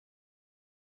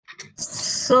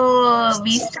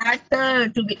We start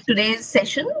today's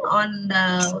session on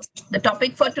the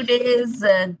topic for today is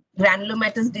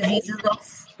granulomatous diseases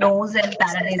of nose and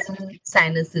paranasal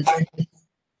sinuses.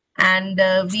 And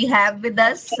we have with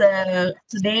us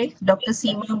today Dr.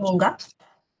 Seema Monga.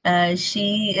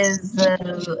 She is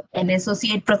an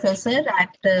associate professor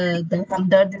at the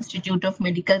Hamdard Institute of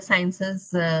Medical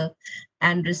Sciences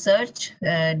and Research,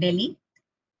 Delhi,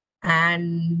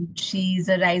 and she's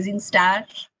a rising star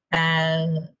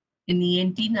in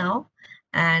ENT now,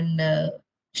 and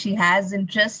she has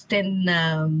interest in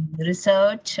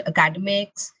research,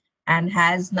 academics, and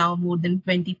has now more than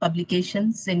 20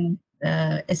 publications in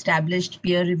established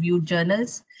peer-reviewed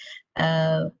journals.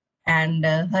 And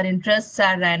her interests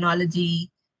are rhinology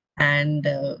and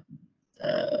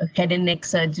head and neck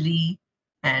surgery.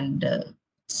 And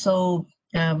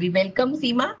we welcome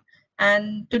Seema.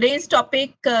 And today's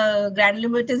topic,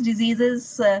 granulomatous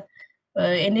diseases.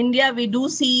 In India, we do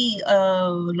see a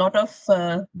lot of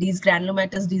these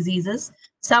granulomatous diseases.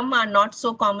 Some are not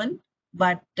so common,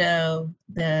 but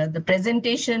the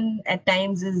presentation at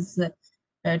times is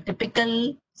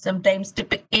typical, sometimes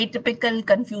atypical,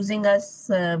 confusing us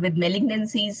with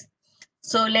malignancies.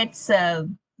 So let's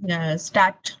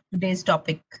start today's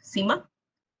topic. Seema,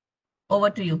 over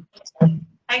to you.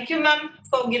 Thank you, ma'am,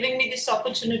 for giving me this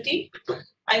opportunity.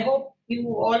 I hope you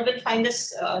all will find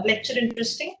this lecture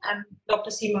interesting. I'm Dr.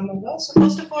 Seema Monga. So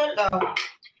first of all,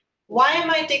 why am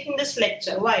I taking this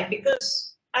lecture? Why?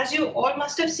 Because as you all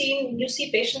must have seen, you see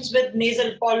patients with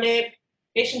nasal polyp,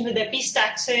 patients with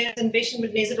epistaxis, and patients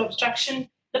with nasal obstruction.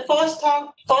 The first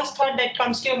thought that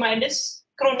comes to your mind is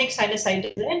chronic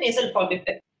sinusitis and nasal polyp.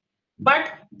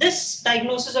 But this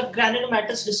diagnosis of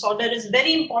granulomatous disorder is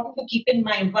very important to keep in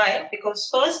mind. Why? Because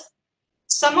first,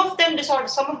 some of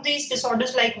these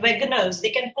disorders like Wegener's, they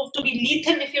can prove to be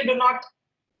lethal if you do not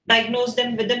diagnose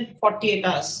them within 48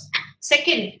 hours.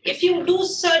 Second, if you do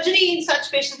surgery in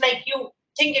such patients, like you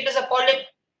think it is a polyp,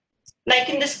 like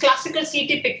in this classical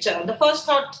CT picture, the first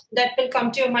thought that will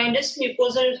come to your mind is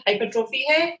mucosal hypertrophy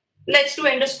hai. Let's do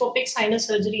endoscopic sinus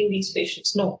surgery in these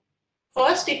patients. No.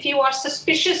 First, if you are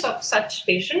suspicious of such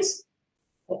patients,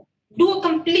 do a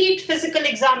complete physical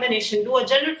examination, do a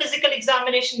general physical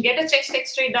examination, get a chest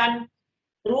x-ray done,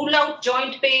 rule out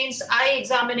joint pains, eye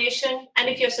examination, and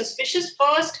if you're suspicious,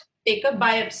 first take a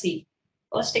biopsy.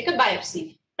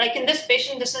 Like in this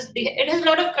patient, it has a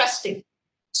lot of crusting.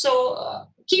 So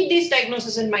keep these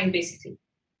diagnoses in mind, basically.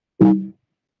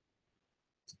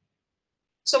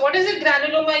 So what is a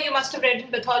granuloma? You must have read in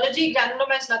pathology.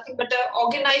 Granuloma is nothing but an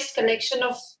organized collection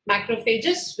of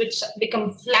macrophages which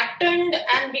become flattened,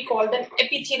 and we call them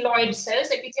epithelioid cells.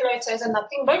 Epithelioid cells are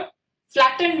nothing but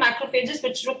flattened macrophages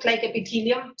which look like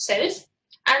epithelium cells.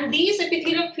 And these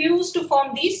epithelium fuse to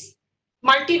form these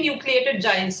multinucleated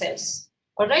giant cells.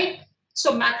 All right.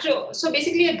 So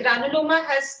basically a granuloma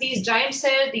has these giant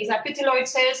cells, these epithelioid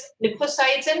cells,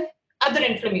 lymphocytes, and other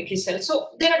inflammatory cells. So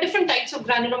there are different types of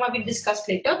granuloma we'll discuss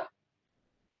later.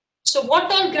 So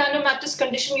what all granulomatous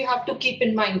condition you have to keep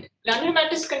in mind?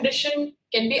 Granulomatous condition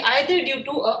can be either due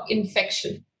to an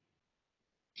infection.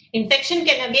 Infection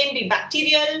can again be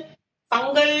bacterial,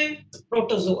 fungal,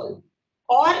 protozoal,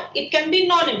 or it can be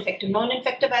non-infective.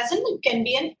 Non-infective as in it can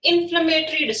be an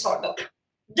inflammatory disorder.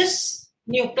 This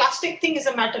neoplastic thing is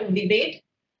a matter of debate.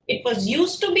 It was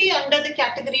used to be under the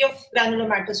category of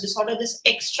granulomatous disorder, this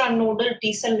extranodal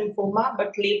T-cell lymphoma,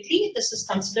 but lately this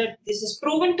is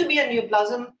proven to be a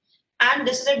neoplasm, and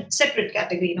this is a separate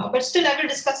category now. But still, I will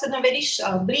discuss in a very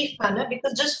brief manner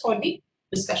because just for the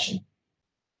discussion.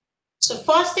 So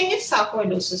first thing is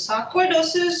sarcoidosis.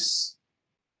 Sarcoidosis,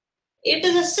 it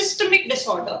is a systemic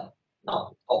disorder.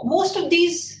 Now, most of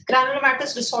these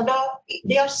granulomatous disorder,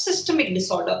 they are systemic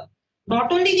disorder.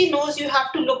 Not only the nose, you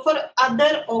have to look for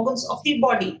other organs of the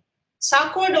body.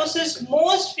 Sarcoidosis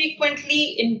most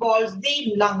frequently involves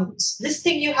the lungs. This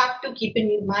thing you have to keep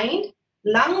in mind.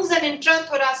 Lungs and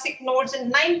intrathoracic nodes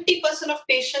in 90% of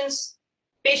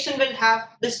patient will have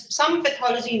some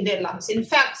pathology in their lungs. In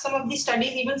fact, some of these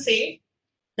studies even say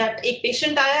that a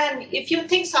patient aaya and if you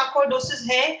think sarcoidosis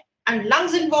hai and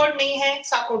lungs involved nahi hai,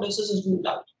 sarcoidosis is ruled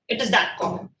out. It is that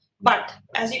common. But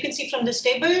as you can see from this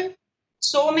table,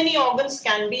 so many organs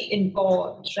can be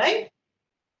involved, right?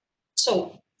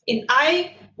 So in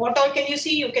eye, what all can you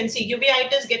see? You can see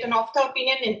uveitis, get an ophtha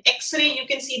opinion. In X-ray, you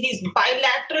can see these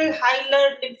bilateral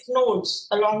hilar lymph nodes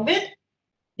along with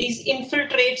these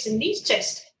infiltrates in the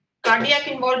chest. Cardiac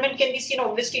involvement can be seen,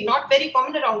 obviously not very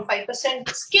common, around 5%.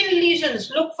 Skin lesions,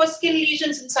 look for skin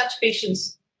lesions in such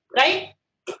patients, right?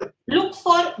 Look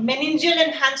for meningeal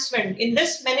enhancement. In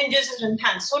this, meninges is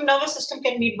enhanced, so nervous system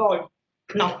can be involved.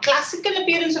 Now, classical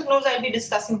appearance of nose I'll be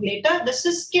discussing later. This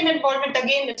is skin involvement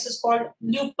again. This is called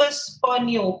lupus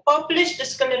pernio. Purplish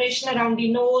discoloration around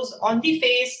the nose, on the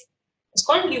face. It's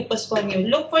called lupus pernio.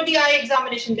 Look for the eye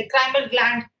examination. The lacrimal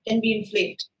gland can be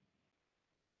inflamed.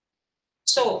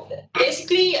 So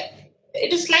basically,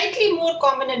 it is slightly more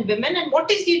common in women. And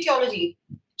what is the etiology?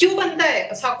 क्यों बनता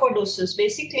है sarcoidosis?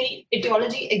 Basically,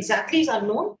 etiology exactly is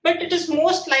unknown, but it is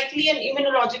most likely an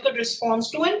immunological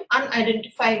response to an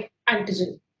unidentified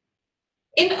antigen.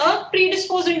 In a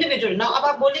predisposed individual, now अब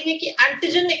आप बोलेंगे कि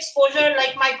antigen exposure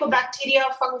like mycobacteria,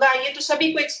 fungi, ये तो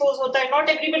सभी को expose होता है. Not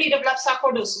everybody develops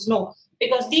sarcoidosis. No,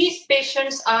 because these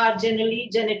patients are generally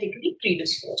genetically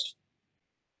predisposed.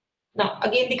 Now,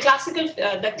 again,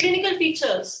 the clinical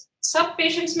features. Some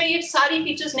patients may ये सारी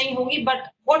features नहीं होंगी, but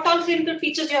what all clinical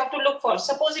features you have to look for?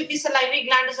 Suppose if the salivary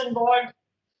gland is involved,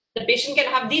 the patient can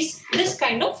have this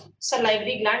kind of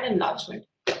salivary gland enlargement.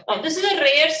 Now, this is a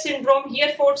rare syndrome,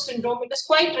 Hereford syndrome. It is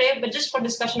quite rare, but just for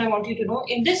discussion, I want you to know.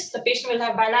 In this, the patient will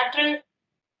have bilateral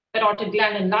parotid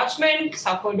gland enlargement,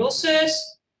 sarcoidosis,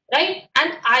 right?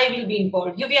 And eye will be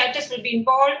involved, uveitis will be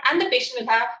involved, and the patient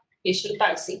will have facial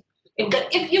palsy.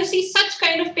 If you see such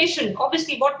kind of patient,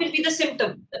 obviously, what will be the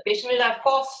symptom? The patient will have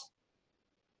cough,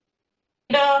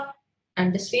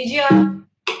 and dysphagia,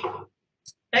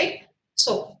 right?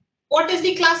 So, what is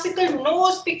the classical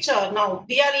nose picture? Now,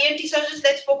 we are ENT surgeons.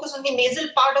 Let's focus on the nasal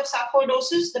part of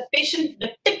sarcoidosis. The patient,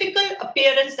 the typical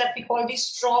appearance that we call the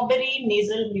strawberry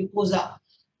nasal mucosa.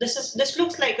 This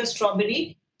looks like a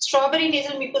strawberry. Strawberry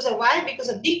nasal mucosa. Why? Because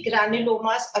of the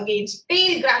granulomas against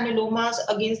pale granulomas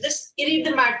against this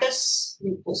erythematous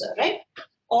mucosa, right?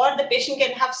 Or the patient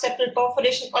can have septal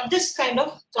perforation or this kind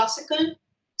of classical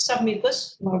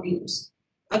submucous nodules.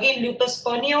 Again, lupus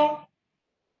pernio,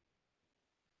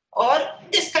 or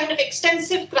this kind of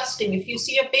extensive crusting. If you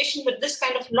see a patient with this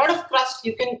kind of lot of crust,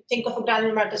 you can think of a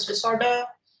granulomatous disorder.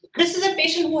 This is a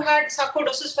patient who had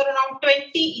sarcoidosis for around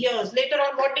 20 years. Later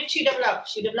on, what did she develop?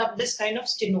 She developed this kind of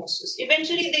stenosis.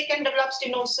 Eventually, they can develop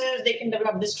stenosis, they can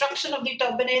develop destruction of the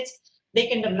turbinates, they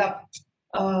can develop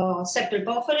septal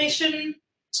perforation.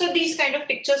 So these kind of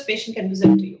pictures patient can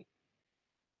present to you.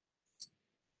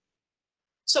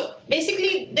 So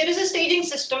basically, there is a staging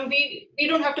system. We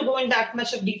don't have to go in that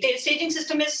much of detail. Staging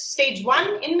system is stage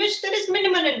 1, in which there is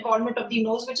minimal involvement of the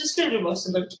nose, which is still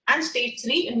reversible, and stage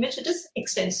 3, in which it is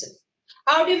extensive.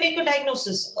 How do you make a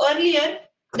diagnosis? Earlier,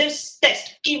 this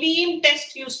test, EVM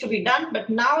test used to be done, but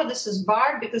now this is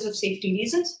barred because of safety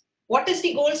reasons. What is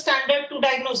the gold standard to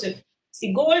diagnose it?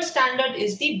 The gold standard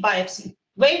is the biopsy.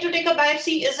 Where to take a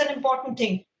biopsy is an important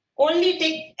thing. Only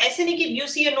take, ऐसे नहीं कि you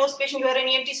see a nose patient, you are an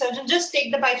ENT surgeon, just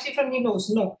take the biopsy from the nose.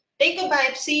 No, take a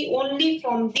biopsy only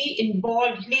from the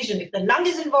involved lesion. If the lung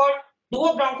is involved, do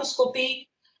a bronchoscopy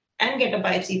and get a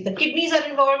biopsy. If the kidneys are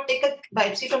involved, take a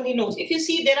biopsy from the nose. If you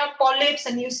see there are polyps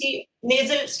and you see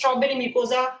nasal strawberry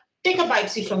mucosa, take a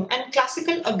biopsy from. And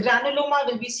classical, a granuloma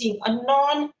will be seen, a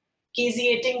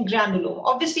non-caseating granuloma.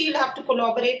 Obviously, you'll have to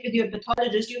collaborate with your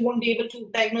pathologist. You won't be able to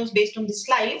diagnose based on the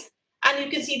slides. And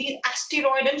you can see these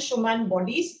asteroid and Schumann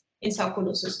bodies in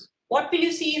sarcoidosis. What will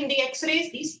you see in the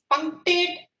X-rays? These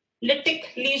punctate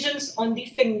lytic lesions on the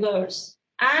fingers,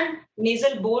 and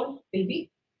nasal bone will be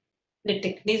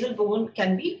lytic. Nasal bone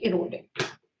can be eroded.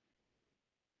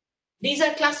 These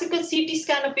are classical CT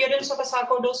scan appearance of a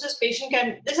sarcoidosis. Patient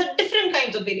can, there's a different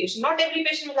kinds of variation. Not every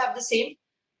patient will have the same.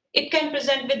 It can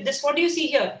present with this. What do you see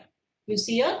here? You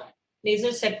see a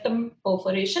nasal septum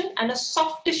perforation and a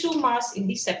soft tissue mass in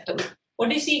the septum. What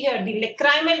do you see here? The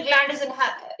lacrimal gland is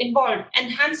involved.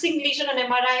 Enhancing lesion on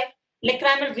MRI,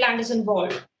 lacrimal gland is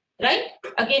involved, right?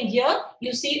 Again, here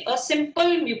you see a simple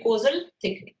mucosal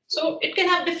thickening. So it can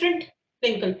have different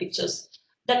clinical pictures.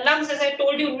 The lungs, as I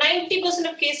told you,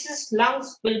 90% of cases,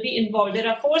 lungs will be involved. There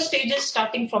are 4 stages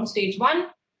starting from stage 1.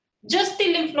 Just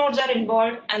the lymph nodes are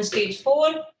involved, and stage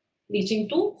 4, reaching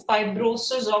to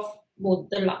fibrosis of both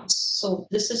the lungs. So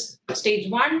this is stage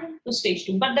 1 to stage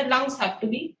 2, but the lungs have to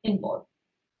be involved,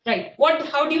 right?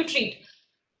 How do you treat?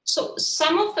 So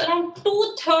some of around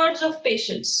 2/3 of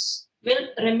patients will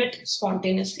remit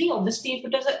spontaneously. Obviously, if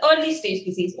it is an early stage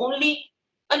disease, only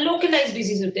a localized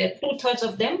disease is there, 2/3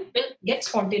 of them will get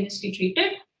spontaneously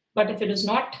treated. But if it is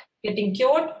not getting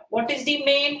cured, what is the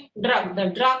main drug? The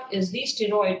drug is the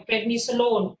steroid,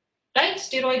 prednisolone, right?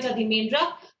 Steroids are the main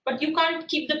drug, but you can't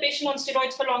keep the patient on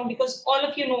steroids for long because all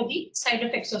of you know the side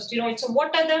effects of steroids. So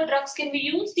what other drugs can we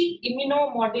use? The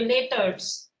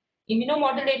immunomodulators.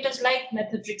 Immunomodulators like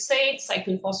methotrexate,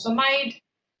 cyclophosphamide,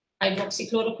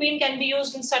 hydroxychloroquine can be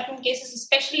used in certain cases,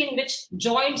 especially in which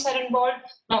joints are involved.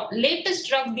 Now, latest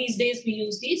drug these days, we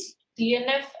use these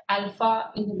TNF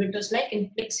alpha inhibitors like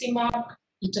infliximab,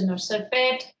 Eaton or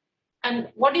Serpent. And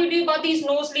what do you do about these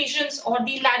nose lesions or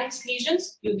the larynx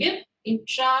lesions? You give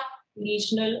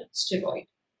intralesional steroid.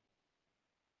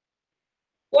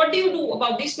 What do you do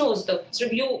about this nose though? So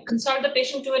you consult the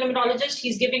patient to an immunologist,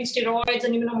 he's giving steroids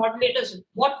and immunomodulators.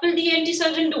 What will the ENT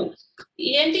surgeon do?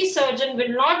 The ENT surgeon will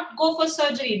not go for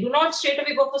surgery. Do not straight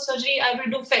away go for surgery. I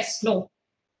will do FES. No.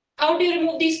 How do you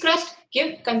remove these crusts?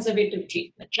 Give conservative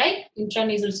treatment, right?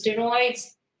 Intranasal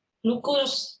steroids,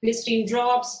 glucose, glycerine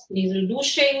drops, nasal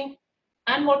douching.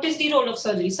 And what is the role of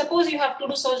surgery? Suppose you have to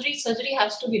do surgery. Surgery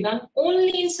has to be done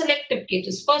only in selective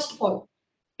cases. First of all,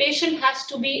 patient has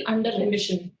to be under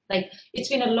remission. Like it's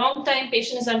been a long time,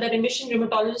 patient is under remission,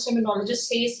 rheumatologist, immunologist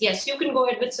says, yes, you can go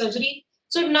ahead with surgery.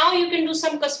 So now you can do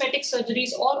some cosmetic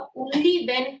surgeries or only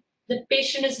when the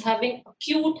patient is having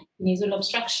acute nasal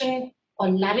obstruction or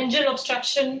laryngeal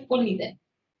obstruction, only then.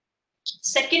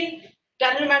 Second,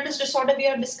 granulomatous disorder we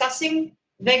are discussing,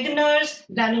 Wegener's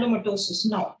granulomatosis.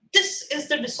 Now, this is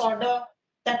the disorder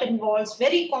that involves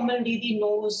very commonly the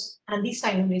nose and the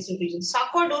sinonasal region.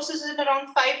 Sarcoidosis is in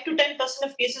around 5 to 10%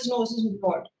 of cases nose is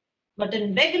involved. But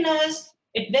in Wegener's,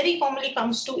 it very commonly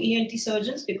comes to ENT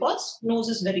surgeons because nose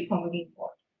is very commonly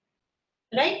involved.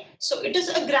 Right? So it is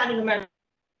a granulomatous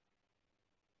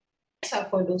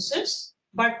sarcoidosis.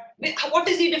 But what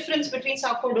is the difference between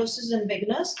sarcoidosis and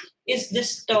Wegener's? Is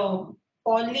this term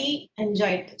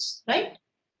polyangiitis, right?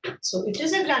 So it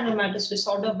is a granulomatous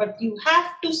disorder, but you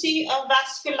have to see a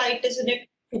vasculitis in it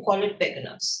to call it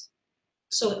Wegener's.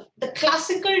 So the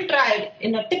classical triad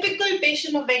in a typical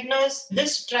patient of Wegener's,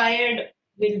 this triad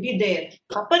will be there.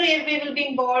 Upper airway will be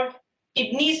involved,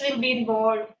 kidneys will be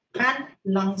involved, and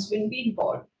lungs will be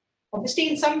involved. Obviously,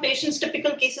 in some patients,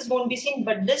 typical cases won't be seen,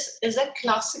 but this is a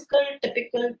classical,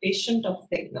 typical patient of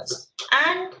Wegener's.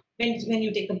 And when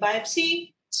you take a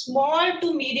biopsy, small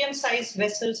to medium-sized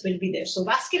vessels will be there. So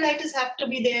vasculitis have to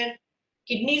be there,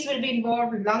 kidneys will be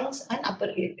involved, lungs, and upper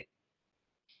airway.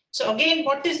 So again,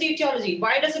 what is the etiology?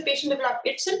 Why does a patient develop?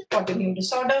 It's an autoimmune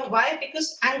disorder. Why?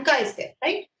 Because ANCA is there,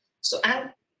 right? So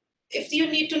if you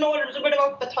need to know a little bit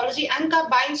about pathology, ANCA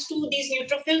binds to these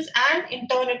neutrophils and in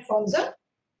turn it forms a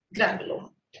granuloma.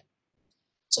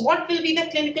 So what will be the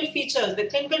clinical features? The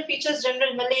clinical features,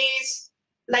 general malaise,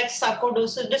 like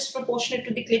sarcoidosis, disproportionate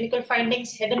to the clinical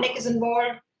findings, head and neck is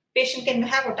involved. Patient can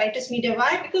have otitis media.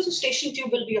 Why? Because the station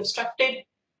tube will be obstructed.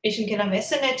 Patient can have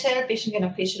SNHL, patient can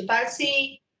have facial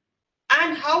palsy.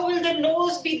 And how will the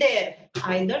nose be there?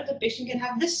 Either the patient can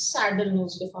have this saddle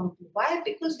nose deformity. Why?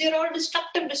 Because they're all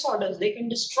destructive disorders. They can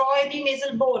destroy the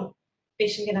nasal bone.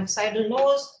 Patient can have saddle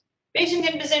nose. Patient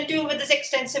can present you with this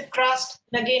extensive crust.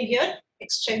 And again here,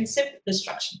 extensive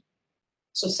destruction.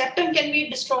 So septum can be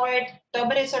destroyed,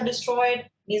 turbinates are destroyed,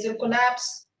 nasal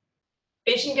collapse.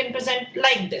 Patient can present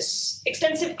like this.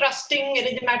 Extensive crusting,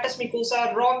 erythematous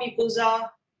mucosa, raw mucosa,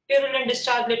 purulent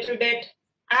discharge little bit,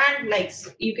 and like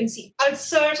you can see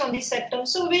ulcers on the septum.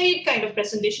 So varied kind of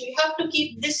presentation. You have to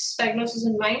keep this diagnosis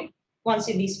in mind once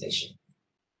in these patients.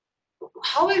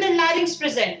 How will the larynx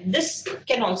present? This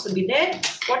can also be there.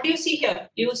 What do you see here?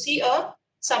 You see a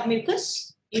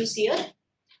submucous. You see a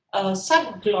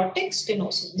subglottic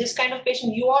stenosis. This kind of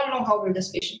patient, you all know how will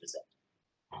this patient present.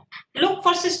 Look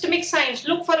for systemic signs.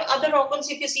 Look for other organs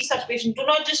if you see such patient. Do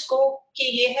not just go, ki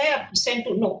ye hai, send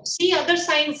to, no. See other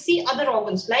signs, see other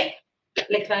organs like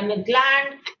lacrimal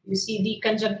gland, you see the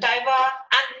conjunctiva,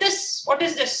 and this, what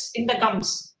is this in the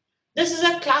gums? This is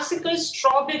a classical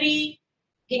strawberry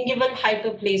gingival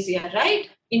hyperplasia, right?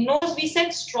 In nose, we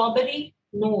said strawberry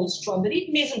nose, strawberry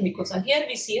nasal mucosa. Here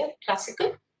we see a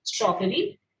classical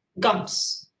strawberry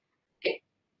gums. Okay.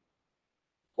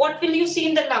 What will you see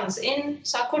in the lungs? In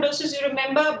sarcoidosis, you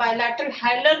remember bilateral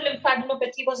hilar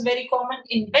lymphadenopathy was very common.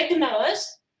 In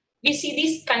Wegener's, we see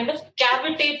these kind of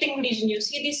cavitating lesions. You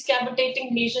see these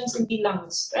cavitating lesions in the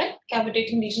lungs, right?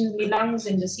 Cavitating lesions in the lungs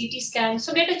in the CT scan.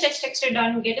 So get a chest X-ray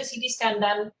done, get a CT scan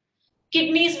done.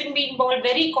 Kidneys will be involved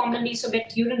very commonly, so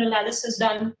get urine analysis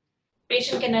done.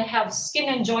 Patient can have skin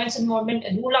and joints involvement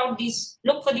and rule out these,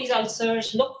 look for these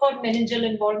ulcers, look for meningeal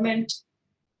involvement.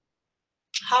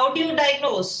 How do you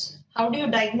diagnose? How do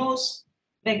you diagnose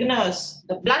Wegener's?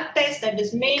 The blood test that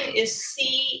is made is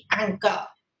C ANCA,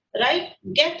 right?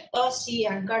 Get a C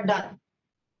ANCA done.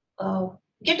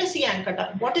 Get a C ANCA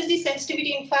done. What is the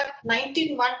sensitivity? In fact,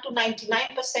 91 to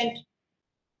 99%.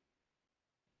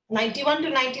 91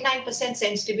 to 99%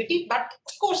 sensitivity, but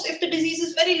of course, if the disease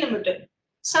is very limited,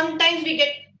 sometimes we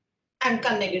get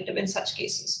ANCA negative in such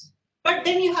cases. But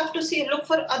then you have to see, look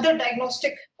for other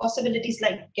diagnostic possibilities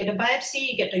like get a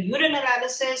biopsy, get a urine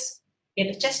analysis,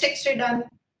 get a chest X-ray done.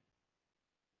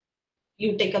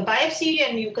 You take a biopsy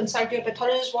and you consult your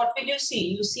pathologist. What will you see?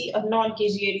 You see a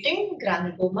non-caseating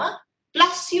granuloma,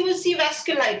 plus you will see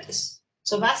vasculitis.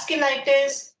 So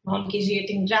vasculitis,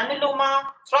 non-caseating granuloma,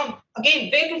 from, again,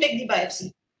 where to take the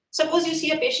biopsy? Suppose you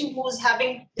see a patient who is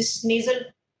having this nasal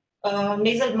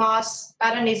mass,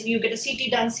 paranasal, you get a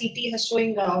CT done, CT has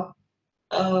showing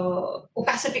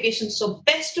opacification. So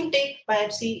best to take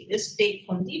biopsy is take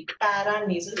from the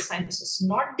paranasal sinuses,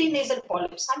 not the nasal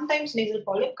polyp. Sometimes nasal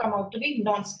polyp come out to be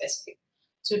non-specific.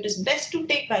 So it is best to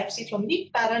take biopsy from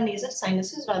the paranasal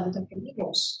sinuses rather than from the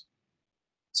nose.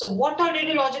 So what are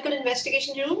radiological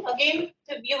investigation you do? Again,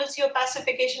 you will see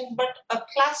opacification, but a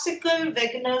classical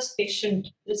vaginous patient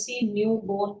will see new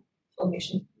bone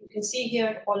formation. You can see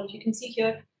here, all you can see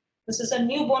here, this is a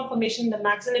new bone formation. The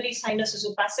maxillary sinus is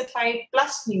opacified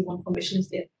plus new bone formation is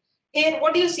there. Here,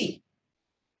 what do you see?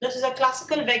 This is a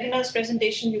classical vaginous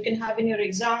presentation you can have in your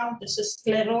exam. This is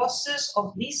sclerosis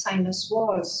of the sinus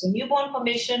walls. So new bone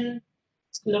formation,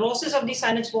 sclerosis of the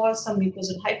sinus walls, some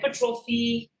mucosal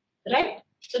hypertrophy, right?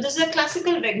 So this is a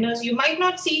classical vaginous. You might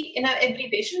not see in every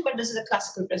patient, but this is a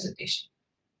classical presentation.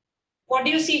 What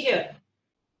do you see here?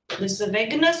 This is a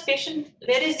vaginous patient.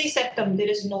 Where is the septum? There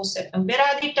is no septum. Where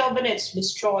are the turbinates?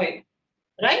 Destroyed,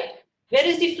 right? Where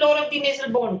is the floor of the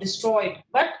nasal bone? Destroyed,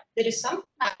 but there is some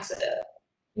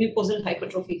mucosal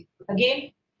hypertrophy.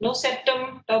 Again, no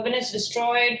septum, turbinates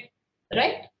destroyed,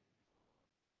 right?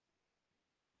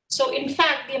 So in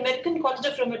fact, the American College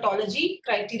of Rheumatology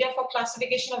criteria for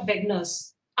classification of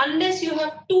vaginous, unless you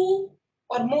have two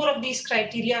or more of these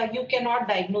criteria, you cannot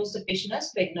diagnose the patient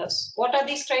as vaginous. What are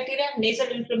these criteria? Nasal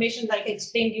inflammation, like I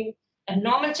explained you, a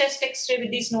normal chest X-ray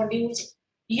with these nodules.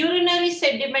 Urinary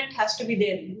sediment has to be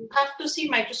there. You have to see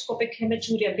microscopic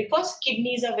hematuria because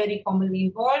kidneys are very commonly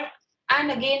involved.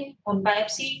 And again, on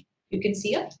biopsy, you can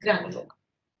see a granuloma.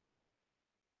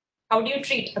 How do you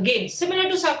treat? Again, similar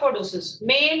to sarcoidosis,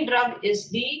 main drug is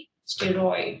the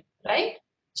steroid, right?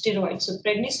 Steroid. So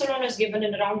prednisolone is given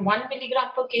in around 1 milligram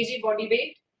per kg body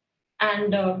weight,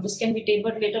 and this can be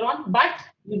tapered later on. But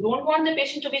you don't want the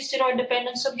patient to be steroid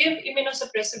dependent, so give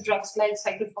immunosuppressive drugs like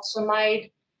cyclophosphamide,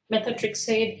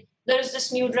 methotrexate. There is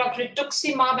this new drug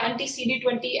rituximab,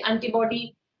 anti-CD20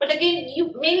 antibody. But again,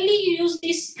 you mainly use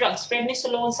these drugs,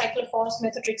 prednisolone, cyclophosphamide,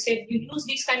 methotrexate. You use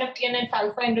these kind of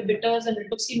TNF-alpha inhibitors and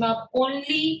rituximab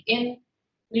only in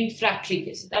refractory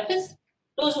cases. That is,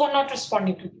 those who are not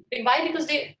responding to it. Why? Because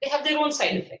they have their own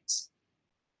side effects.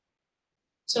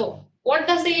 So what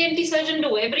does the ENT surgeon do?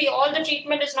 All the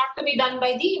treatment is not to be done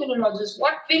by the immunologist.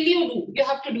 What will you do? You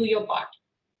have to do your part.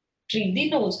 Treat the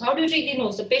nose. How do you treat the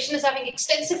nose? The patient is having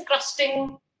extensive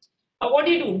crusting. What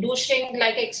do you do? Douching,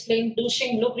 like I explained,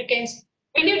 douching, lubricants.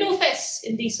 Will you do FES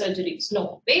in these surgeries?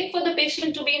 No. Wait for the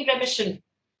patient to be in remission.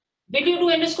 Will you do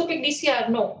endoscopic DCR?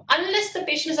 No. Unless the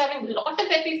patient is having a lot of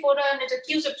epiphora and it's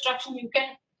accused obstruction, you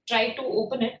can try to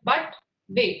open it, but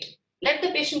wait. Let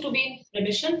the patient to be in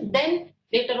remission. Then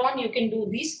later on, you can do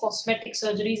these cosmetic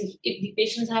surgeries. If the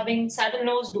patient is having saddle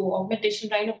nose, do augmentation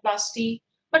rhinoplasty,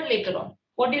 but later on.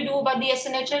 What do you do about the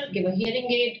SNHL? Give a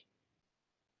hearing aid.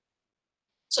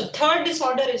 So third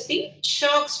disorder is the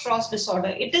Churg-Strauss disorder.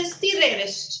 It is the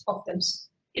rarest of them.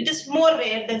 It is more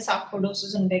rare than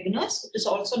sarcoidosis and vaginous. It is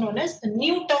also known as, the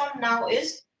new term now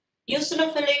is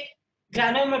eosinophilic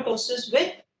granulomatosis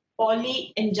with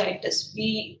polyangiitis.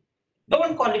 We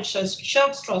don't call it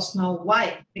Churg-Strauss now.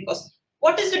 Why? Because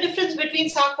what is the difference between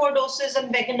sarcoidosis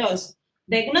and vaginous?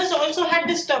 Vaginous also had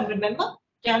this term, remember?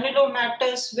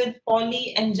 Granulomatous with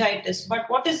polyangiitis. But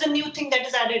what is the new thing that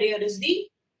is added here is the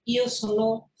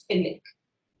eosinophilic,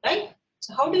 right?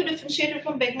 So how do you differentiate it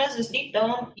from vaginous? Is the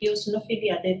term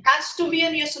eosinophilia. There has to be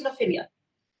an eosinophilia.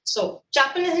 So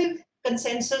Chapel Hill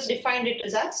consensus defined it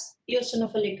as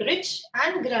eosinophilic rich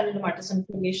and granulomatous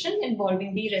inflammation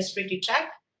involving the respiratory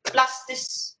tract, plus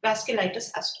this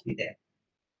vasculitis has to be there.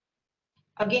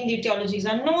 Again, the etiology is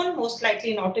unknown, most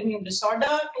likely an autoimmune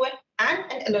disorder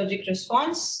and an allergic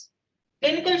response.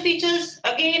 Clinical features,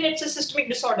 again, it's a systemic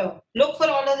disorder. Look for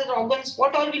all other organs.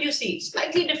 What all will you see?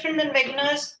 Slightly different than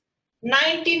vaginous.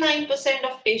 99%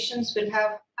 of patients will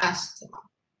have asthma,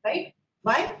 right?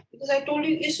 Why? Because I told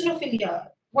you eosinophilia.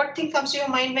 What thing comes to your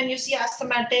mind when you see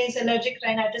asthmatic, allergic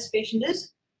rhinitis patient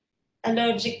is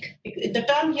allergic. The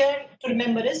term here to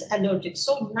remember is allergic.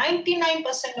 So 99%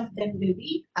 of them will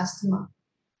be asthma.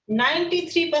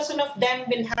 93% of them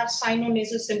will have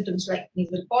sinonasal symptoms like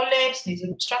nasal polyps,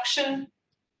 nasal obstruction.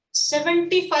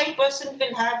 75%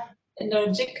 will have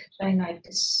allergic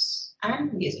rhinitis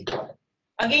and nasal polyp.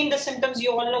 Again, the symptoms,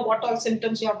 you all know what all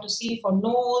symptoms you have to see for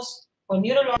nose, for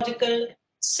neurological.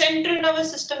 Central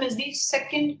nervous system is the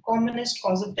second commonest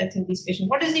cause of death in these patients.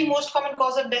 What is the most common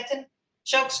cause of death in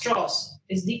Chuck straws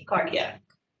is the cardiac.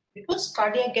 Because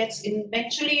cardiac gets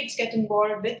eventually it's get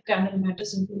involved with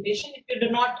granulomatous inflammation if you do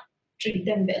not treat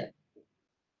them well.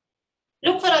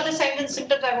 Look for other signs and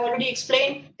symptoms. I've already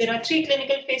explained. There are 3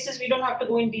 clinical phases. We don't have to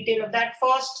go in detail of that.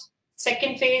 First,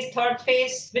 second phase, third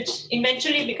phase, which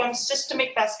eventually becomes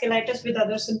systemic vasculitis with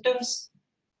other symptoms.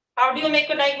 How do you make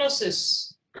a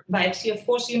diagnosis? Biopsy, of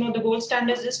course, you know the gold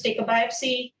standard is take a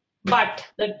biopsy. But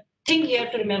the thing here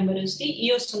to remember is the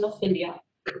eosinophilia.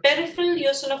 Peripheral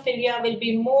eosinophilia will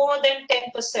be more than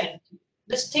 10%.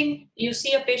 This thing, you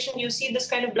see a patient, you see this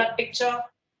kind of blood picture,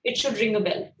 it should ring a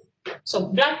bell. So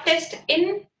blood test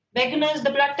in beginners,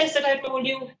 the blood test that I told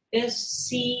you is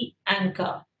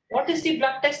C-ANCA. What is the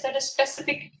blood test that is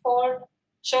specific for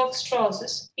chalk straws?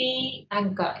 Is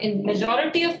P-ANCA. In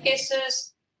majority of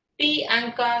cases,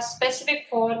 P-ANCA specific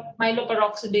for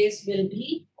myeloperoxidase will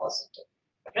be positive.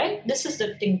 Right? This is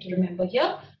the thing to remember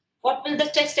here. What will the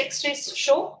chest X-rays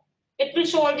show? It will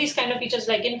show all these kind of features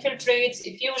like infiltrates,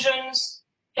 effusions,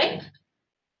 right?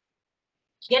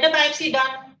 Get a biopsy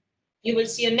done. You will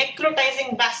see a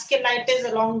necrotizing vasculitis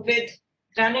along with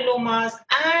granulomas,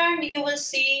 and you will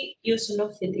see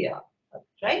eosinophilia,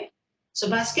 right? So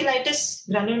vasculitis,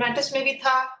 granulomatous में भी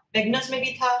था, Wegener's में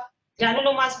भी था,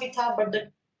 granulomas भी था, but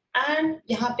the and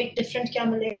यहाँ पे different क्या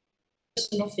मिलेगा?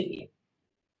 Eosinophilia.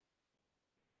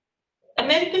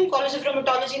 अमेरिकन कॉलेज ऑफ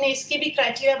रोमेटोलॉजी ने इसके भी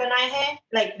क्राइटेरिया बनाए हैं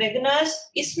लाइक वेगनर्स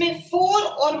इसमें 4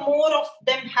 और more of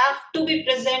them have to be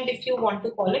present if you want to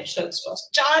call it shirt straws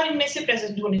 4 इनमें से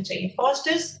प्रेजेंट होने चाहिए फर्स्ट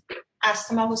इज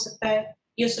एस्थमा हो सकता है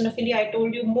eosinophilia I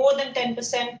told you more than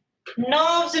 10%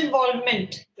 nerves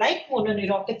involvement like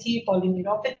mononeuropathy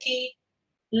polyneuropathy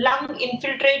lung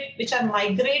infiltrate which are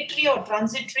migratory or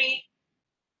transitory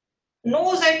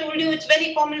nose I told you it's very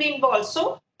commonly involved so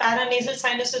paranasal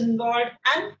sinus is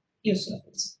involved and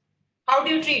eosinophils. How do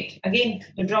you treat? Again,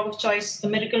 the drug of choice, the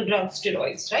miracle drug,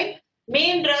 steroids, right?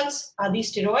 Main drugs are these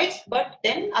steroids, but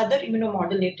then other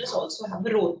immunomodulators also have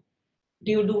a role.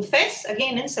 Do you do FES?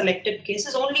 Again, in selected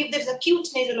cases, only if there's acute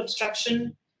nasal obstruction.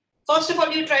 First of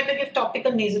all, you try to give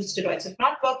topical nasal steroids. If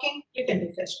not working, you can do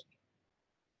FES.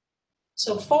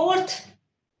 So fourth,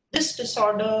 this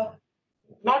disorder,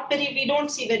 we don't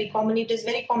see very commonly. It is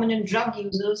very common in drug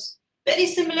users. Very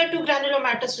similar to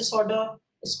granulomatous disorder.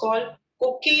 Is called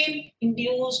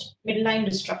cocaine-induced midline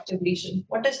destructive lesion.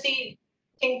 What is the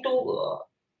thing to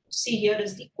see here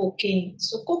is the cocaine.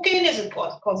 So cocaine is a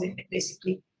causing it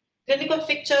basically. Clinical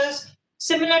pictures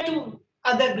similar to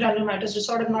other granulomatous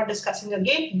disorder. I'm not discussing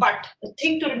again, but the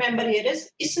thing to remember here is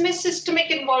इसमें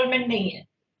systemic involvement नहीं है.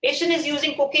 Patient is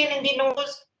using cocaine in the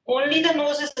nose. Only the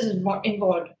nose is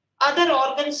involved. Other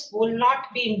organs will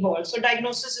not be involved. So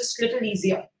diagnosis is little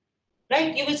easier.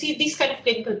 Right, you will see these kind of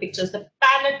clinical pictures. The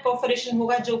palate perforation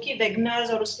होगा जो कि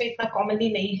Wegener's और उसमें इतना commonly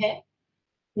नहीं है.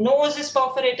 Nose is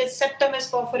perforated, septum is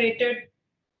perforated.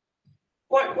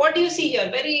 What do you see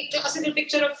here? Very classical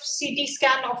picture of CT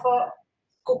scan of a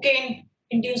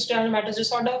cocaine-induced granulomatous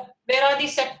disorder. Where are the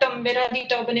septum? Where are the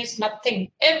turbinates?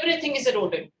 Nothing. Everything is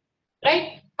eroded.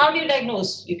 Right? How do you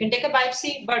diagnose? You can take a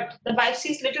biopsy, but the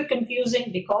biopsy is little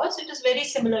confusing because it is very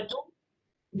similar to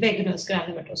Wegener's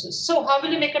granulomatosis. So how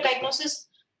will you make a diagnosis?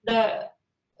 The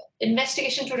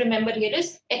investigation to remember here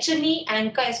is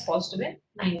H&E-ANCA is positive in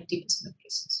 90% of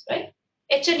cases, right?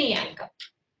 H&E-ANCA,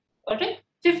 all right?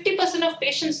 50% of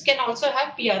patients can also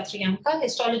have PR3-ANCA.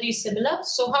 Histology is similar.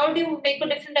 So how do you make a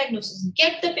different diagnosis?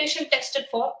 Get the patient tested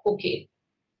for cocaine.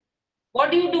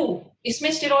 What do you do? इसमें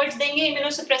steroids देंगे,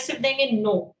 immunosuppressive देंगे?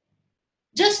 No.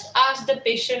 Just ask the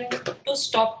patient to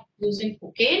stop using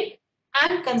cocaine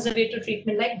and conservative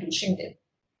treatment like douching them.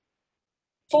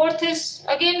 Fourth is,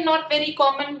 again, not very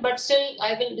common, but still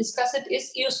I will discuss it,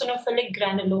 is eosinophilic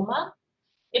granuloma.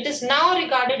 It is now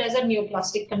regarded as a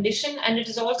neoplastic condition, and it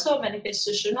is also a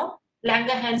manifestation of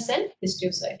Langerhans cell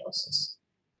histiocytosis.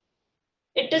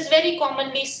 It is very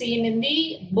commonly seen in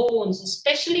the bones,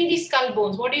 especially the skull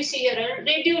bones. What do you see here? A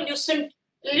radiolucent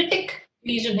lytic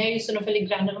lesion here, eosinophilic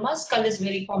granuloma. Skull is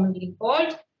very commonly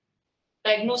involved.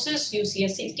 Diagnosis, you see a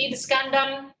CT scan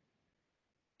done,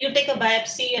 you take a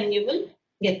biopsy and you will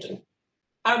get to.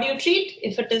 How do you treat?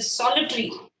 If it is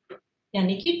solitary,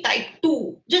 yani ki type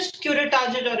 2, just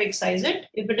curettage it or excise it.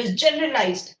 If it is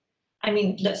generalized, I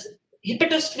mean the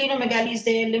hepatosplenomegaly is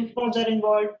there, lymph nodes are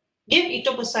involved, give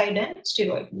etoposide and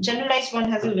steroid. Generalized one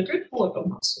has a little poor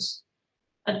prognosis.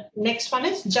 Next one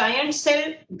is giant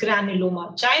cell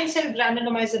granuloma. Giant cell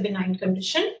granuloma is a benign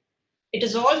condition. It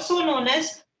is also known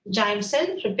as giant cell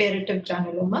reparative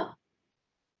granuloma.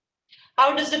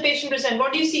 How does the patient present?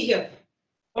 What do you see here?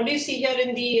 What do you see here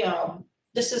in the,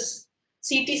 this is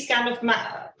CT scan of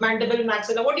mandible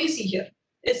maxilla. What do you see here?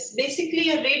 is basically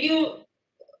a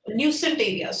radiolucent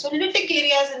area. So lytic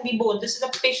areas in the bone. This is a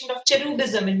patient of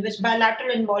cherubism in which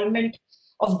bilateral involvement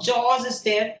of jaws is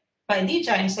there by the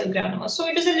giant cell granuloma. So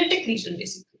it is a lytic lesion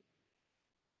basically.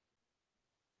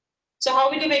 So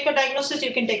how will you make a diagnosis?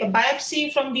 You can take a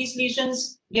biopsy from these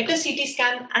lesions, get a CT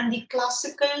scan, and the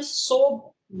classical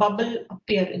soap bubble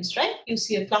appearance, right? You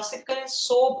see a classical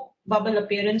soap bubble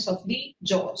appearance of the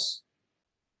jaws.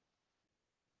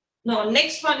 Now,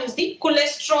 next one is the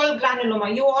cholesterol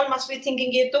granuloma. You all must be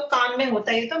thinking, ये तो कान में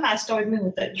होता है, ये तो mastoid में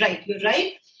होता है. Right, you're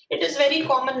right. It is very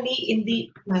commonly in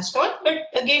the mastoid, but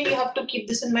again, you have to keep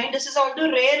this in mind. This is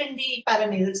although rare in the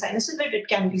paranasal sinuses, but it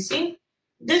can be seen.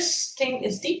 This thing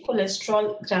is the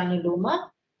cholesterol granuloma.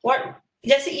 What?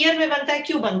 जैसे ear में बनता है,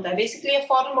 क्यों बनता है? Basically, a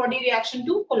foreign body reaction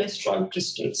to cholesterol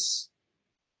crystals.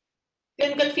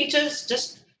 Clinical features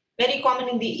just very common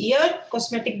in the ear.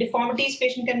 Cosmetic deformities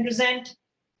patient can present.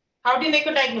 How do you make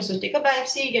a diagnosis? Take a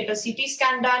biopsy, get a CT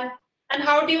scan done. And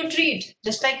how do you treat?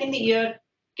 Just like in the ear,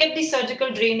 get the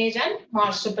surgical drainage and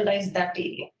marsupialize that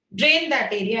area. Drain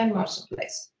that area and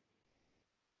marsupialize.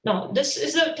 Now, this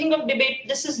is a thing of debate.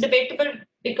 This is debatable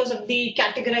because of the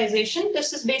categorization.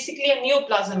 This is basically a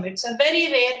neoplasm. It's a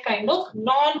very rare kind of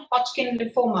non-Hodgkin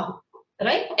lymphoma,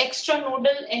 right?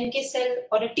 Extranodal NK cell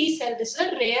or a T cell. This is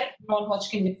a rare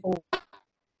non-Hodgkin lymphoma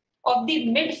of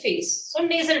the mid phase. So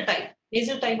nasal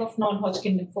type of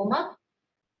non-Hodgkin lymphoma.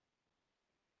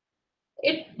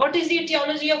 What is the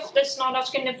etiology of this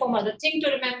non-Hodgkin lymphoma? The thing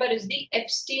to remember is the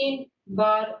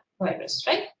Epstein-Barr virus,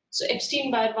 right? So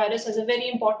Epstein-Barr virus has a very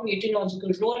important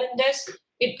etiological role in this.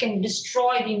 It can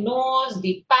destroy the nose,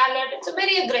 the palate. It's a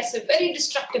very aggressive, very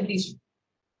destructive lesion.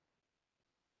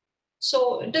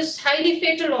 So it is highly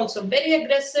fatal also, very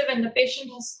aggressive, and the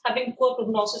patient is having poor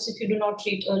prognosis if you do not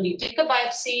treat early. Take a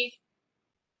biopsy,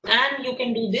 and you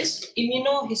can do this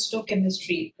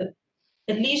immunohistochemistry.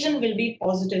 The lesion will be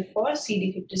positive for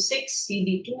CD56,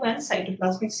 CD2, and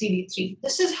cytoplasmic CD3.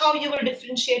 This is how you will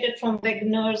differentiate it from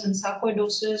Wegener's and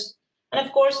sarcoidosis. And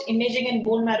of course, imaging and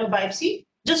bone marrow biopsy,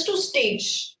 just to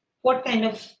stage what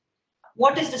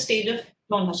is the stage of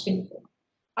non-Hodgkin lymphoma.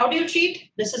 How do you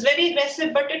treat? This is very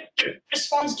aggressive, but it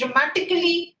responds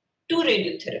dramatically to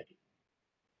radiotherapy.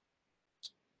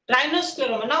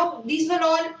 Rhinoscleroma. Now, these were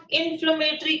all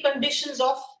inflammatory conditions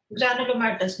of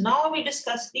granulomatous. Now we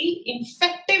discuss the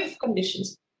infective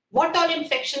conditions. What all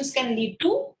infections can lead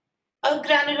to a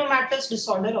granulomatous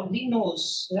disorder of the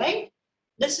nose, right?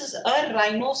 This is a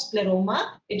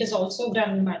rhinoscleroma. It is also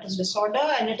granulomatous disorder,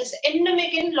 and it is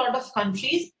endemic in a lot of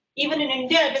countries. Even in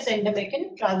India, it is endemic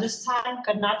in Rajasthan,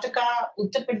 Karnataka,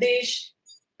 Uttar Pradesh.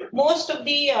 Most of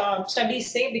the studies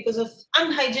say because of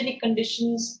unhygienic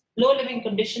conditions, low living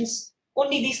conditions,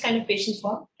 only these kind of patients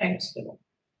form rhinoscleroma.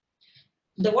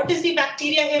 What is the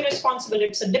bacteria here responsible?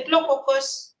 It's a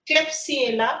Diplococcus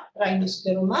klebsiella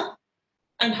rhinoscleroma.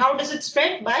 And how does it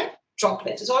spread? By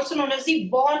droplets. It's also known as the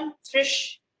born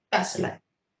fish bacilli.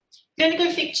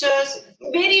 Clinical features,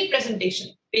 varied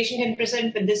presentation. Patient can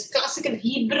present with this classical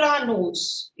Hebra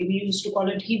nose. We used to call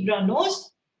it Hebra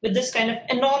nose, with this kind of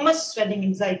enormous swelling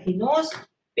inside the nose.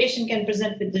 Patient can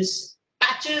present with this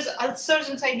patches, ulcers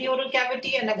inside the oral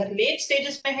cavity, and agar late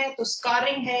stages mein hai, to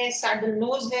scarring hai, saddle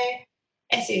nose hai,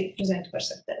 ऐसे present कर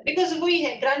सकता है. Because वही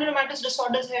है, granulomatous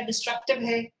disorders है, destructive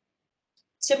है.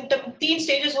 Symptom 3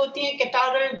 stages होती हैं,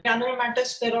 catarrhal,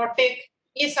 granulomatous, sclerotic.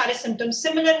 ये सारे symptoms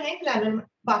similar हैं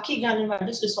बाकी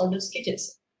granulomatous disorders के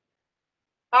जैसे.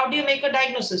 How do you make a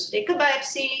diagnosis? Take a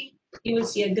biopsy. You will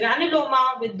see a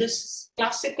granuloma with this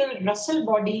classical Russell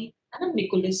body and a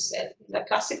Nicholas cell. The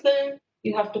classical,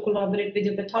 you have to collaborate with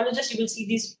your pathologist. You will see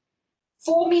these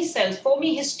foamy cells,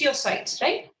 foamy histiocytes,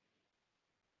 right?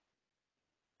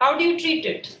 How do you treat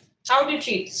it? How do you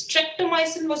treat?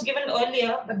 Streptomycin was given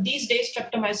earlier, but these days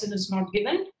streptomycin is not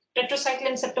given.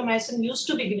 Tetracycline septomycin used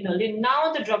to be given earlier.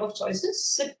 Now the drug of choice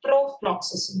is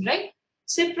ciprofloxacin, right?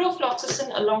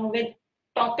 Ciprofloxacin along with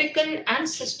topical and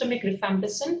systemic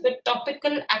rifampicin with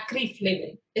topical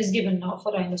acriflavin is given now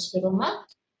for rhinoscleroma.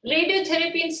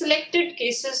 Radiotherapy in selected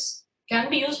cases can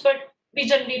be used, but we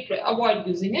generally avoid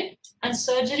using it. And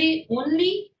surgery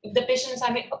only if the patient is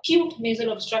having acute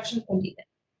nasal obstruction, only then.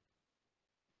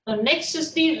 Now, next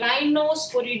is the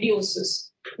rhinosporidiosis.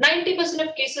 90%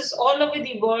 of cases all over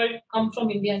the world come from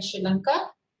India and Sri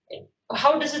Lanka.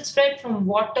 How does it spread? From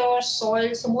water,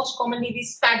 soil? So most commonly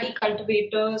these paddy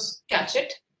cultivators catch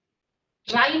it.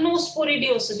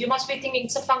 Rhinosporidiosis, you must be thinking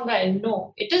it's a fungi.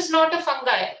 No, it is not a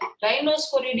fungi.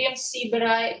 Rhinosporidium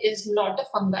seaberi is not a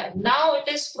fungi. Now it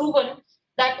is proven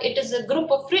that it is a group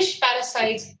of fish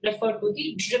parasites referred to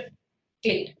the drip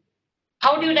clade.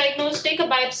 How do you diagnose? Take a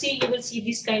biopsy, you will see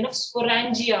these kind of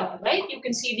sporangia, right? You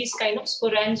can see these kind of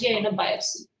sporangia in a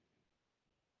biopsy.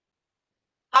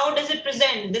 How does it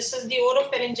present? This is the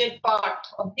oropharyngeal part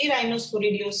of the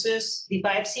rhinosporidiosis, the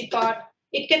biopsy part.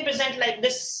 It can present like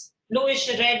this bluish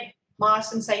red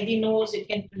mass inside the nose. It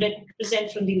can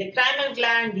present from the lacrimal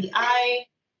gland, the eye.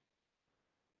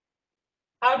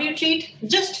 How do you treat?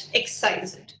 Just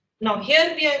excise it. Now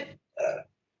here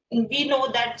we know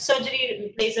that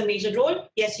surgery plays a major role.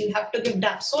 Yes, you have to give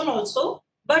dapsone also,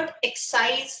 but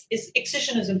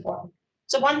excision is important.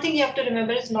 So one thing you have to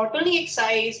remember is not only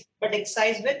excise, but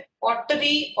excise with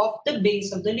cautery of the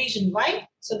base of the lesion. Why?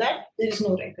 So that there is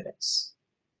no recurrence.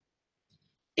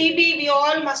 TB, we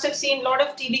all must have seen a lot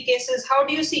of TB cases. How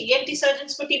do you see? ENT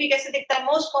surgeons for TB cases dikhta hai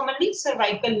most commonly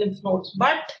cervical lymph nodes,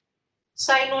 but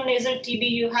sinonasal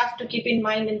TB you have to keep in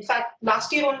mind. In fact,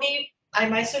 last year only I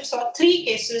myself saw 3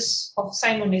 cases of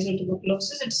sinonasal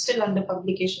tuberculosis. It's still under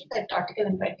publication, that article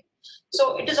I'm writing.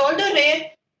 So it is although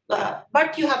rare,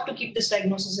 but you have to keep this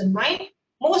diagnosis in mind.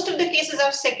 Most of the cases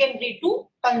are secondary to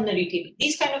pulmonary TB.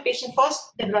 These kind of patients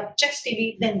first develop chest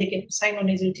TB, then they get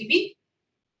sinonasal TB.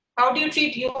 How do you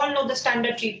treat? You all know the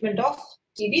standard treatment of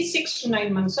TB, 6 to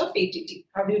 9 months of ATT.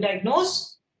 How do you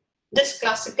diagnose? This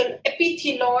classical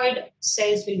epithelioid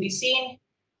cells will be seen.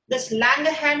 This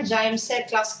Langerhans giant cell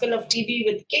classical of TB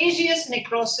with caseous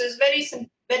necrosis,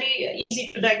 very easy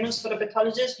to diagnose for a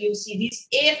pathologist. You see these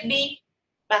AFB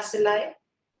bacilli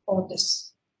or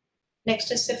this.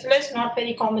 Next is syphilis, not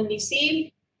very commonly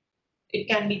seen. It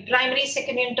can be primary,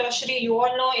 secondary, and tertiary. You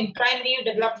all know in primary you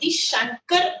develop the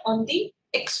chancre on the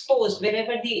exposed,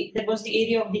 wherever there was the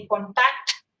area of the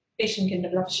contact, patient can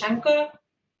develop chancre.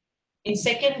 In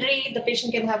secondary, the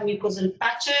patient can have mucosal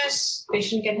patches,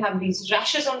 patient can have these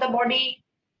rashes on the body.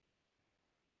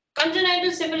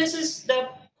 Congenital syphilis is the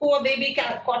poor baby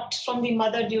caught from the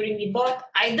mother during the birth.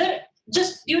 Either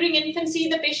just during infancy,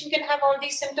 the patient can have all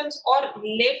these symptoms, or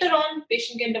later on,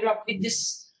 patient can develop with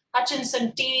this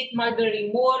Hutchinson teeth, mulberry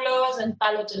molars, and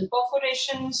palatal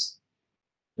perforations.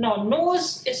 Now,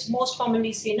 nose is most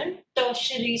commonly seen in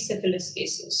tertiary syphilis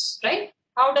cases, right?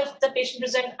 How does the patient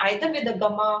present? Either with a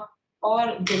gumma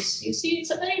or this. You see, it's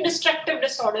a very destructive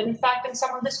disorder. In fact, in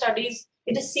some of the studies,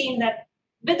 it is seen that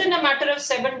within a matter of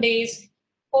 7 days,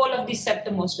 whole of the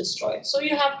septum was destroyed. So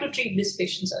you have to treat these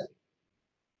patients early.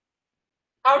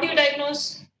 How do you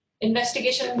diagnose?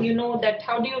 Investigation, you know that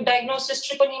how do you diagnose this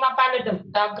treponema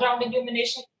pallidum, dark ground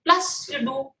illumination, plus you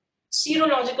do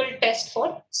serological test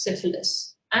for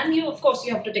syphilis. And you, of course,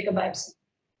 you have to take a biopsy.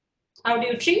 How do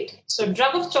you treat? So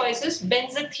drug of choice is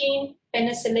benzathine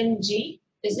penicillin G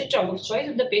is the drug of choice.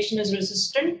 If the patient is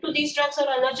resistant to these drugs or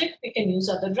allergic, we can use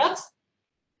other drugs.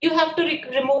 You have to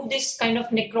remove this kind of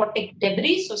necrotic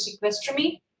debris, so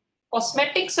sequestromy,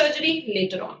 cosmetic surgery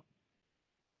later on.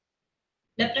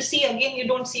 Leprosy, again, you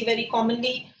don't see very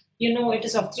commonly. You know, it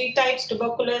is of 3 types: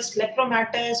 tuberculous,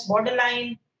 lepromatous,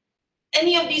 borderline.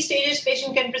 Any of these stages,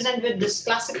 patient can present with this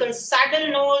classical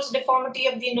saddle nose, deformity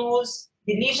of the nose,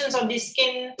 the lesions on the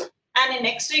skin, and in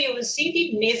X-ray, you will see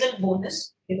the nasal bone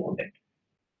is eroded.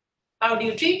 How do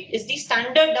you treat? Is the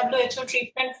standard WHO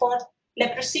treatment for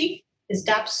leprosy is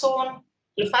dapsone,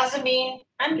 rifaximin,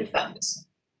 and rifampicin.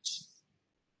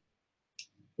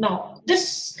 Now,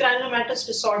 this granulomatous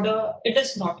disorder, it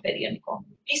is not very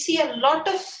uncommon. We see a lot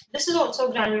of, this is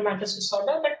also granulomatous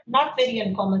disorder, but not very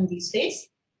uncommon these days.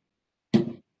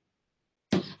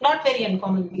 Not very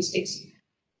uncommon these days.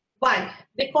 Why?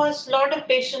 Because a lot of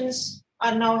patients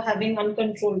are now having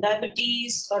uncontrolled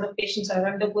diabetes, a lot of patients are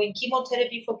undergoing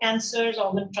chemotherapy for cancers,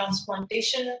 organ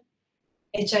transplantation,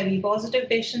 HIV positive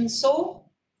patients. So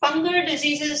fungal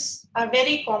diseases are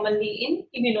very commonly in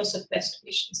immunosuppressed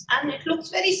patients. And it looks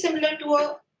very similar to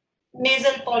a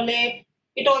nasal polyp.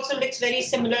 It also looks very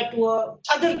similar to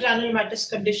other granulomatous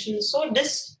conditions. So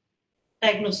this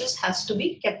diagnosis has to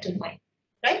be kept in mind,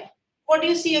 right? What do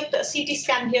you see of the CT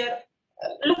scan here?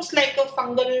 Looks like a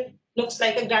fungal, looks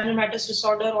like a granulomatous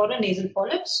disorder or a nasal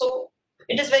polyp. So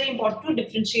it is very important to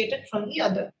differentiate it from the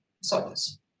other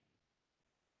disorders.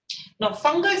 Now,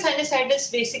 fungal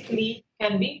sinusitis basically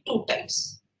can be 2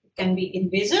 types. It can be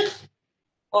invasive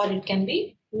or it can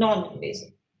be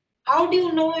non-invasive. How do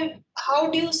you know how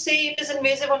do you say it is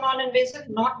invasive or non-invasive?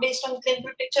 Not based on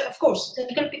clinical picture. Of course,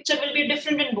 clinical picture will be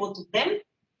different in both of them,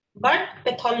 but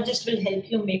pathologist will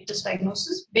help you make this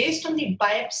diagnosis based on the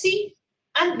biopsy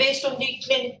and based on the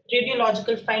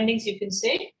radiological findings. You can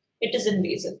say it is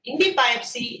invasive. In the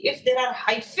biopsy, if there are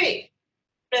hyphae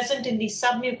present in the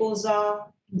submucosa,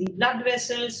 the blood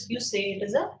vessels, you say it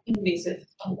is a invasive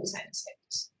fungal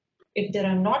sinusitis. If there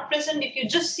are not present, if you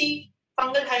just see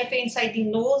fungal hyphae inside the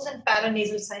nose and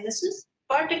paranasal sinuses,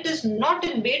 but it is not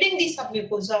invading the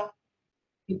submucosa.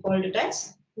 We called it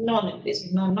as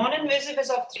non-invasive. Now, non-invasive is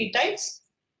of three types.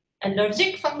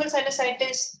 Allergic fungal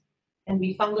sinusitis can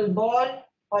be fungal ball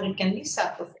or it can be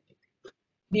saprophytic.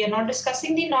 We are not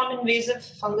discussing the non-invasive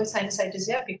fungal sinusitis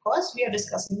here because we are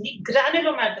discussing the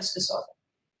granulomatous disorder.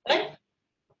 Right?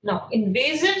 Now,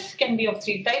 invasive can be of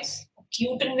three types.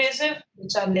 Acute invasive,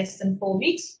 which are less than 4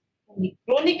 weeks. And the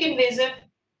chronic invasive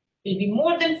will be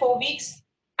more than 4 weeks.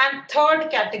 And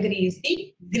third category is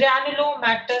the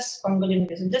granulomatous fungal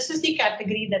invasive. This is the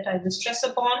category that I will stress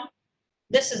upon.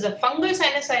 This is a fungal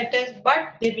sinusitis,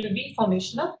 but there will be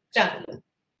formation of granule.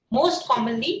 Most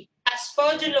commonly,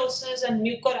 aspergillosis and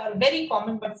mucor are very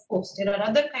common, but of course, there are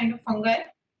other kind of fungi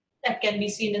that can be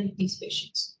seen in these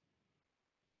patients.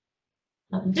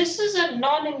 Now, this is a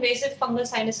non-invasive fungal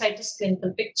sinusitis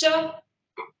clinical picture.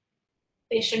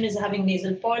 Patient is having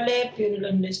nasal polyp,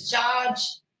 purulent discharge,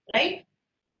 right?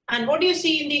 And what do you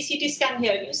see in the CT scan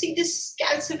here? You see this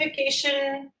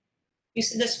calcification, you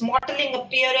see this mottling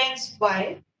appearance.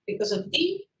 Why? Because of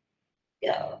the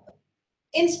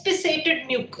inspissated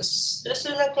mucus. This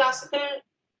is a classical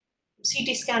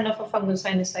CT scan of a fungal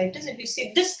sinusitis. If you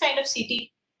see this kind of CT,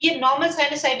 ये normal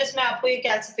sinusitis में आपको ये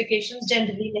calcifications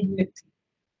generally नहीं मिलती.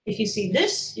 If you see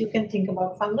this, you can think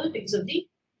about fungal because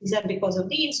of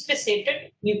the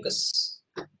inspissated mucus.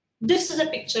 This is a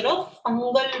picture of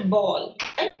fungal ball.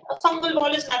 Right? A fungal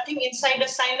ball is nothing inside a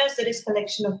sinus. There is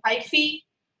collection of hyphae.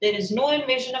 There is no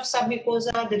invasion of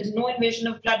submucosa. There is no invasion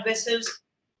of blood vessels.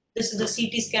 This is a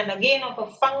CT scan again of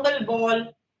a fungal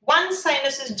ball. One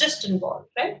sinus is just involved,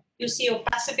 right? You see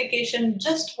opacification,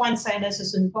 just one sinus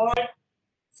is involved.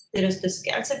 There is this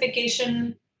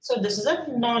calcification. So this is a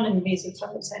non-invasive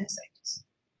fungal sinusitis.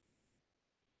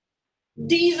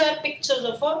 These are pictures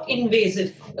of an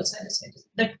invasive fungal sinusitis.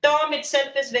 The term itself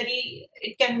is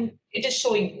it is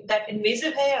showing that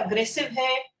invasive hai, aggressive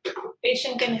hai.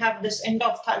 Patient can have this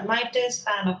endophthalmitis,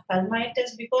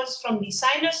 panophthalmitis, because from the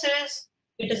sinuses,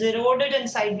 it is eroded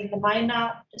inside the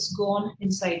lamina, it is gone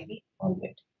inside the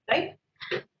orbit, right?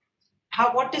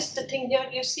 What is the thing here?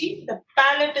 You see, the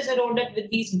palate is eroded with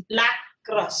these black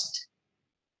crust.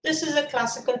 This is a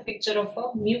classical picture of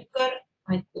a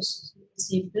mucormycosis. You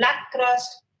see black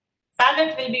crust,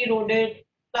 palate will be eroded.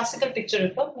 Classical picture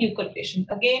of a mucor patient.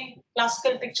 Again,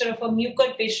 classical picture of a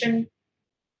mucor patient.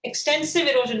 Extensive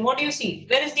erosion. What do you see?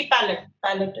 Where is the palate?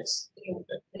 Palate is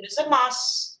eroded. There is a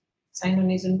mass,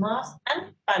 sinonasal mass,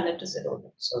 and palate is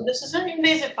eroded. So this is an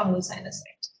invasive fungal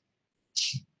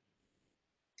sinusitis.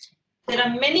 There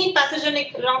are many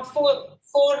pathogenic, around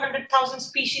 400,000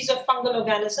 species of fungal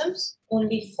organisms.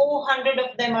 Only 400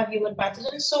 of them are human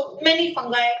pathogens. So many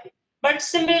fungi, but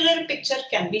similar picture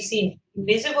can be seen.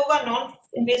 Invasive hoga,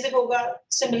 non-invasive hoga,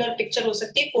 similar picture हो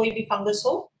सकती है, कोई भी fungus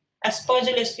हो.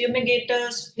 Aspergillus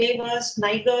fumigatus, flavus,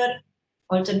 niger,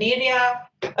 alternaria.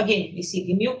 Again, we see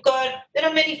the mucor. There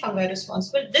are many fungi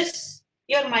responsible. This,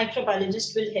 your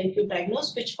microbiologist will help you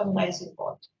diagnose which fungi is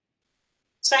involved.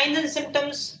 Signs and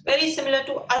symptoms very similar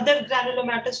to other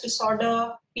granulomatous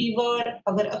disorder. Fever,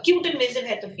 अगर acute invasive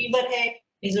है तो fever है,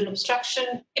 nasal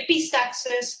obstruction,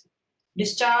 epistaxis,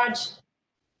 discharge,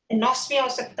 anosmia हो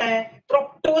सकता है,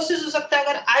 proptosis हो सकता है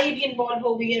अगर eye भी involved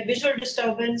हो गई है, visual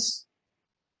disturbance.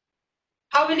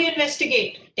 How will you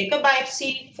investigate? Take a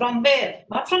biopsy from where?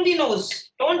 Not from the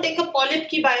nose. Don't take a polyp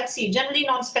ki biopsy. Generally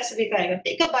non-specific aayega.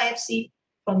 Take a biopsy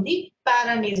from the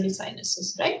paranasal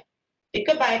sinuses, right? Take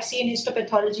a biopsy in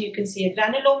histopathology. You can see a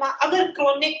granuloma. Agar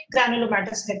chronic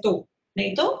granulomatous hai to,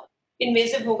 nahi to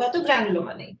invasive hoga to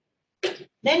granuloma nahi.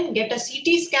 Then get a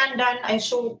CT scan done. I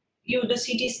showed you the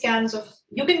CT scans of.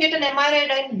 You can get an MRI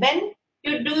done. When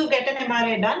you do get an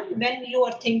MRI done, when you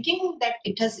are thinking that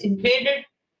it has invaded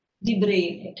the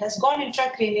brain, it has gone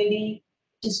intracranially,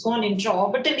 it has gone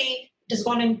intraorbitally, it has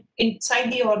gone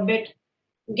inside the orbit.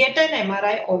 Get an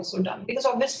MRI also done, because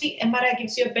obviously MRI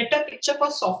gives you a better picture for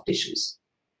soft tissues.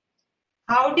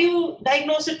 How do you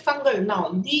diagnose it fungal?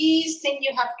 Now, these things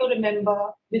you have to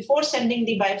remember before sending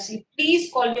the biopsy.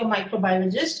 Please call your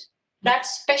microbiologist. That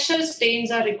special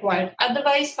stains are required.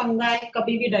 Otherwise, fungi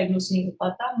कभी भी diagnose नहीं हो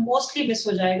पाता. Mostly miss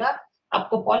हो जाएगा.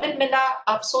 आपको polyp मिला,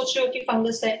 आप सोच रहे हो कि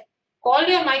fungus है. Call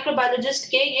your microbiologist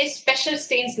के ये special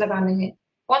stains लगाने हैं.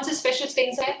 कौन से special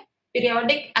stains है?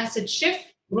 Periodic acid shift,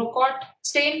 Brocott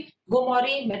stain,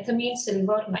 Gomori, methamine,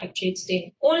 silver, nitrate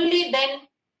stain. Only then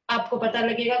आपको पता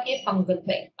लगेगा कि ये fungal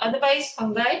है. Otherwise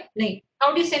fungi नहीं.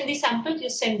 How do you send the sample? You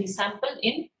send the sample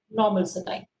in normal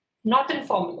saline, not in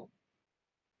formula.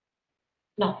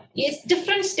 Now, ये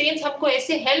different stains हमको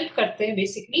ऐसे help करते हैं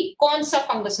basically कौन सा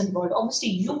fungus involved. Obviously,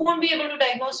 you won't be able to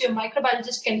diagnose. Your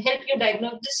microbiologist can help you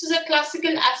diagnose. This is a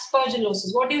classical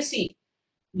aspergillosis. What do you see?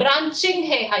 Branching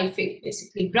है hyphae,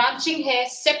 basically branching है,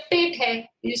 septate है,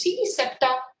 you see septa,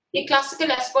 ये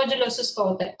classical एस्पर्जिलोसिस का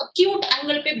होता है, acute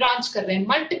angle पे branch कर रहे हैं,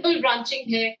 मल्टीपल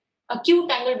ब्रांचिंग है,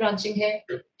 अक्यूट एंगल ब्रांचिंग है,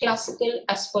 क्लासिकल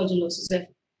एस्पर्जिलोसिस है।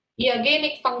 ये अगेन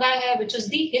एक फंगा है which is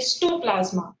the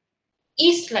histoplasma,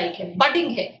 east like है,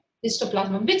 बडिंग है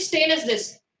histoplasma. Which stain is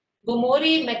this?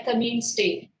 गोमोरी मेथामीन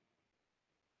stand.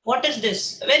 What is this?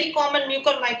 Very common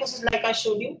mucormycosis, like I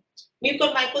showed you.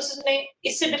 Mucormycosis में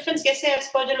इससे difference कैसे है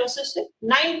aspergillosis से?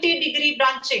 90 degree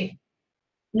branching,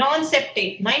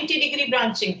 non-septate, 90 degree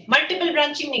branching, multiple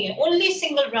branching नहीं है, only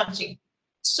single branching.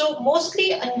 So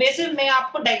mostly invasive में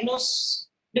आपको diagnose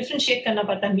differentiate करना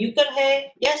पड़ता है, mucor है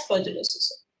या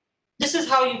aspergillosis है. This is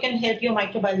how you can help your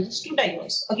microbiologist to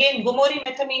diagnose. Again, Gomori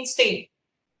methamine stain.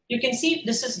 You can see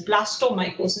this is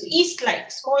blastomycosis, yeast-like,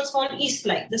 small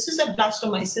yeast-like. This is a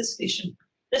blastomyces patient.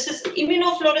 This is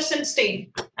immunofluorescent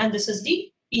stain, and this is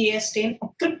the PAS stain of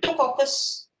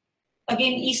Cryptococcus.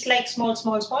 Again, yeast-like, small.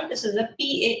 This is a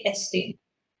PAS stain.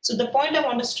 So the point I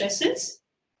want to stress is,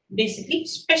 basically,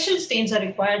 special stains are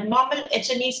required. Normal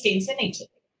H&E stains in nature.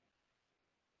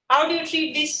 How do you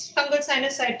treat this fungal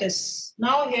sinusitis?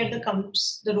 Now here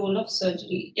comes the role of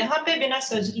surgery. यहाँ पे बिना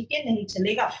surgery के नहीं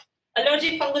चलेगा.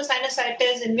 Allergic fungal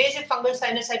sinusitis, invasive fungal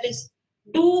sinusitis,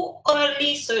 do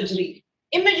early surgery.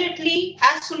 Immediately,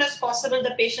 as soon as possible,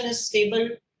 the patient is stable,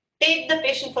 take the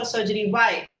patient for surgery.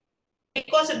 Why?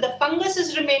 Because if the fungus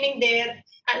is remaining there,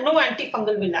 and no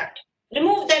antifungal will act.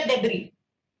 Remove that debris.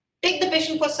 Take the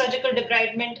patient for surgical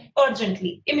debridement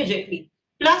urgently, immediately.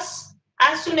 Plus,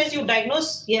 as soon as you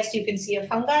diagnose, yes, you can see a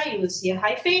fungi, you will see a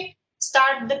hyphae,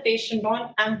 start the patient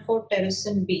on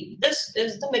amphotericin B. This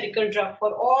is the miracle drug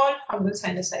for all fungal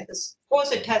sinusitis. Of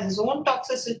course, it has its own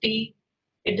toxicity.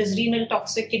 It is renal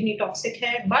toxic, kidney toxic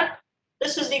hai, but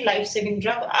this is the life-saving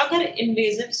drug. Agar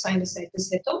invasive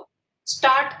sinusitis hai to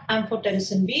start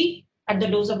amphotericin B at the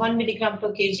dose of 1 milligram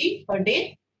per kg per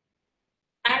day,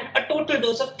 and a total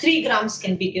dose of 3 grams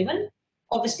can be given.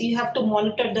 Obviously, you have to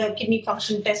monitor the kidney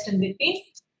function test in between.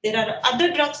 There are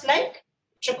other drugs like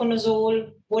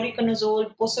troconazole,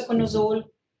 voriconazole, posaconazole,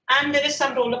 and there is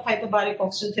some role of hyperbaric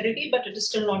oxygen therapy, but it is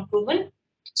still not proven.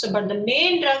 So, but the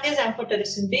main drug is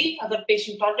amphotericin B. Agar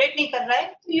patient tolerate nahi kar raha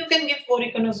hai, you can give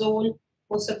voriconazole,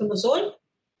 posaconazole.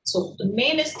 So the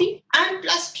main is the, and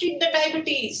plus treat the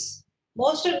diabetes.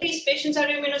 Most of these patients are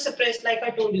immunosuppressed, like I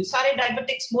told you. Sare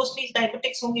diabetics, mostly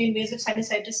diabetics होंगे, invasive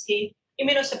sinusitis के,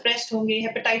 immunosuppressed होंगे,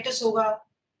 hepatitis होगा.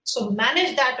 So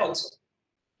manage that also,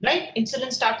 right?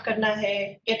 Insulin start करना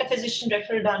है, get a physician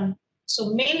referral done. So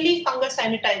mainly fungal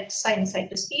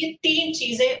sinusitis की ये 3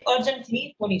 चीजें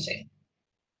urgently होनी चाहिए.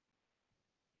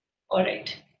 All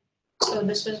right. So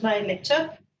this was my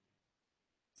lecture.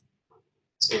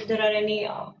 So if there are any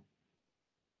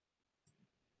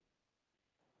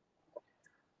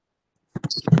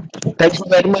Thank you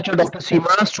very much, Dr.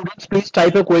 Seema. Students, please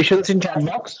type your questions in chat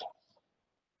box.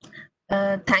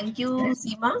 Thank you,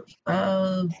 Seema.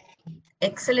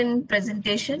 Excellent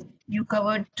presentation. You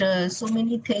covered so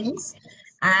many things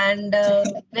and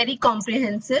very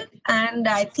comprehensive. And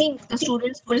I think the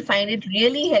students will find it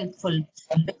really helpful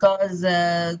because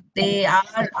they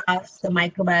are asked the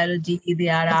microbiology, they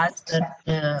are asked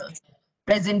the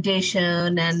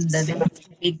presentation, and they have to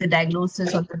make the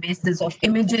diagnosis on the basis of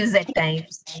images at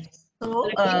times. So,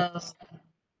 a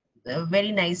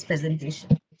very nice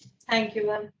presentation. Thank you,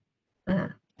 ma'am. Uh,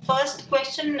 First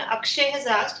question Akshay has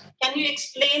asked, can you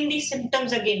explain the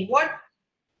symptoms again? What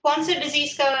कौन से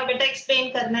disease का बेटा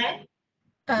explain करना है?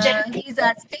 He is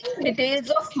asking details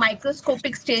of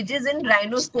microscopic stages in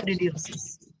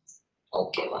rhinosporidiosis.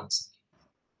 Okay, once.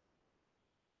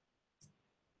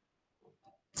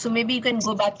 So maybe you can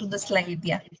go back to the slide.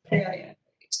 Yeah. Yeah.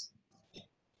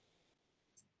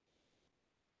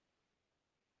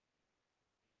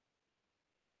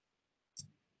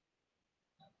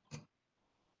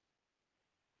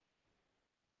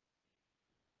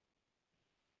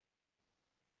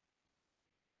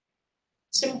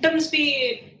 Symptoms भी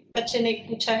बच्चे ने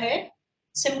पूछा है.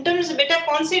 सिम्टम्स बेटा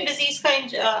कौन से डिजीज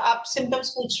का आप सिम्टम्स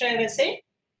पूछ रहे हैं वैसे?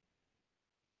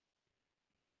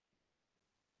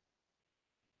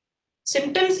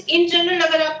 सिम्टम्स इन जनरल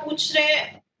अगर आप पूछ रहे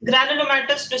हैं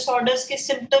ग्रैनुलोमैटस डिसऑर्डर्स के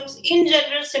symptoms, in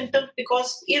general symptoms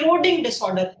because eroding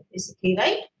disorder है बेसिकली,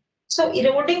 राइट? सो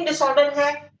इरोडिंग डिसऑर्डर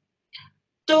है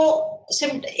तो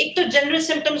एक तो जनरल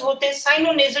सिम्टम्स होते हैं,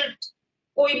 साइनोनेजल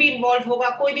कोई भी इन्वॉल्व होगा,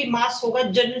 कोई भी मास होगा,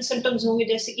 जनरल सिम्टम्स होंगे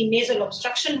जैसे कि नेजल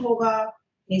ऑब्स्ट्रक्शन होगा,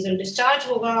 नेजल डिस्चार्ज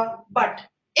होगा, बट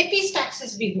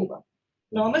एपिस्टैक्सिस भी होगा.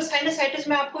 नॉर्मल साइनसाइटिस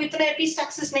में आपको इतना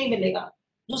एपिस्टैक्सिस नहीं मिलेगा.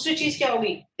 दूसरी चीज क्या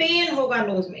होगी? पेन होगा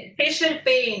नोज में, फेशियल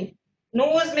पेन,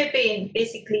 नोज में पेन,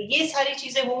 बेसिकली ये सारी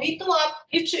चीजें होंगी तो आप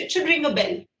it should ring a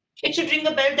bell. It should ring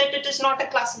a bell that it is not a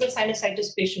classical sinusitis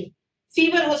patient.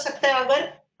 Fever हो सकता है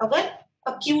अगर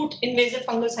अक्यूट इन्वेजिव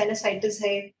फंगल साइनसाइटिस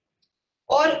है.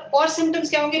 और सिम्टम्स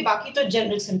क्या होंगे? बाकी तो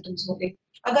जनरल सिम्टम्स होंगे.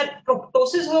 अगर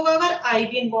प्रोक्टोसिस होगा, अगर आई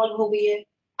भी इन्वॉल्व हो गई है,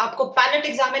 आपको पैलेट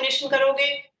एग्जामिनेशन करोगे,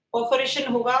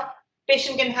 परफोरेशन होगा,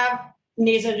 patient can have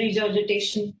nasal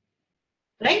रिजर्जिटेशन,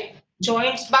 right.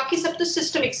 Joints, बाकी सब तो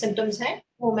सिस्टमिक सिम्टम्स हैं,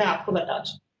 वो मैं आपको बता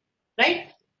दूं, राइट.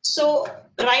 सो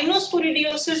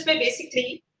राइनोस्पोरिडियोसिस में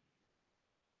बेसिकली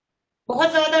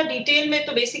बहुत ज्यादा डिटेल में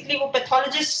तो बेसिकली वो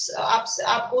पैथोलॉजिस्ट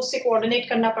आपको उससे कोऑर्डिनेट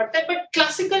करना पड़ता है, बट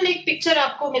क्लासिकल एक पिक्चर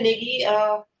आपको मिलेगी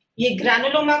ये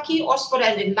ग्रैनुलोमा की और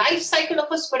sporangia. Life cycle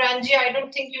of a sporangia, I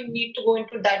don't think you need to go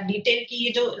into that detail की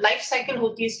ये जो लाइफ साइकिल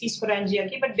होती है इसकी स्पोरेंजिया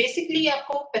की, बट बेसिकली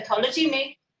आपको पैथोलॉजी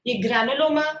में ये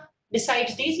ग्रैनुलोमा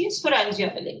डिसाइड्स दीज, ये स्पोरेंजिया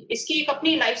मिलेगी. इसकी एक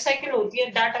अपनी लाइफ साइकिल होती है,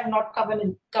 that I have not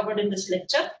covered in this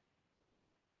lecture.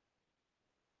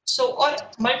 सो और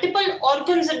मल्टीपल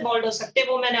ऑर्गन्स इन्वॉल्व हो सकते हैं,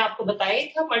 वो मैंने आपको बताया ही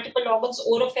था. मल्टीपल ऑर्गन्स,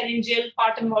 ओरोफेरिंजियल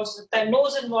पार्ट इन्वॉल्व हो सकता है,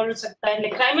 नोज इन्वॉल्व हो सकता है,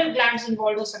 लेक्राइमल ग्लैंड्स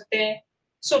इन्वॉल्व हो सकते हैं.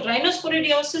 सो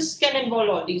राइनोस्पोरिडियोसिस can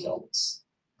involve all these organs.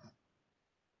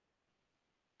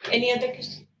 Any other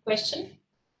question?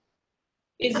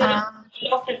 Is there a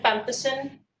role of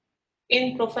rifampicin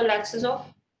in prophylaxis of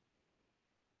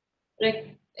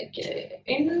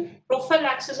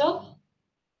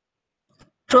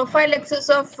Prophylaxis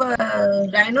of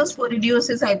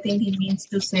rhinosporidiosis, I think he means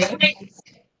to say.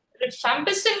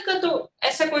 Rifampicin का तो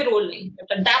ऐसा कोई रोल नहीं,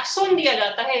 dapsone दिया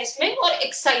जाता है इसमें और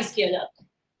एक्सरसाइज किया जाता है.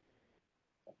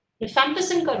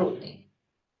 रिफैम्पिसिन का रोल नहीं.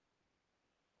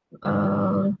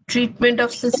 Treatment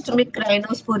of systemic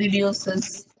rhinosporidiosis.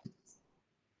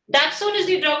 Dapsone is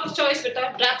the drug of choice,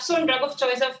 beta. Dapsone drug of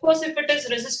choice. Of course, if it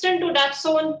is resistant to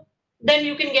dapsone, then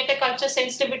you can get a culture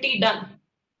sensitivity done.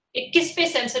 एक किस पे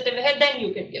sensitive है, then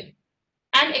you can give.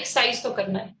 And exercise तो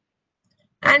करना है.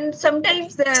 And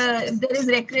sometimes if there is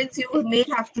recurrence, you may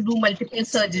have to do multiple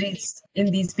surgeries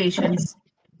in these patients.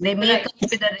 They may Right. come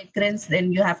with a recurrence,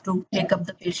 then you have to take up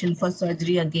the patient for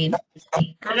surgery again.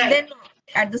 And Right. then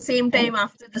at the same time,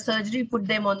 after the surgery, put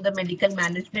them on the medical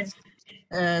management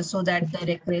so that the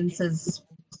recurrence is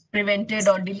prevented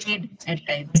or delayed at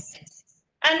times.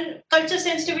 And culture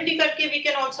sensitivity करके we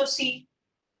can also see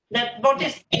that what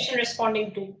is the patient responding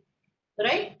to,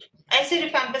 right? ऐसे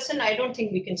rifampicin, I don't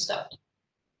think we can start.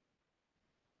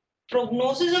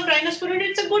 Prognosis of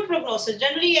rhinosporidiosis, it's a good prognosis.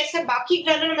 Generally ऐसे बाकी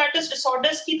granulomatous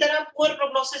disorders की तरह poor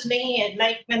prognosis नहीं है.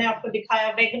 Like मैंने आपको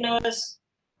दिखाया Wegener's,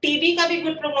 TB का भी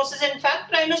good prognosis. In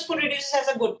fact, rhinosporidiosis has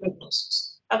a good prognosis.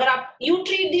 अगर आप you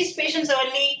treat these patients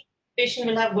early, patient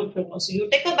will have good prognosis. You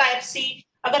take a biopsy.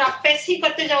 अगर आप FES ही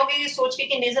करते जाओगे ये सोच के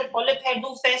कि nasal polyp है,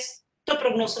 do FES, तो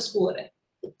prognosis poor है.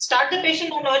 Start the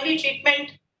patient on early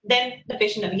treatment, then the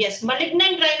patient. Yes,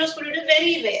 malignant rhinosporidiosis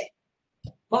very rare.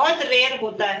 बहुत रेयर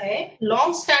होता है.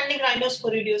 Long standing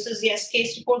राइनोस्पोरिडियोसिस, yes,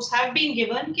 case reports have been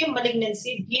given कि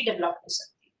मलिग्नेंसी भी डेवलप हो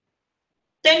सकती है.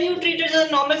 Then you treat it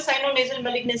as normal साइनोनेजल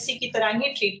malignancy की तरह ही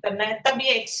ट्रीट करना है, तब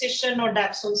ये एक्सिशन और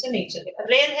डैप्सोन से नहीं चलेगा.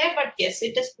 रेयर है but yes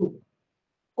it is prove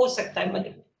हो सकता है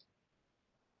malignant.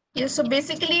 Yes, so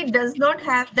basically it does not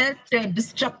have that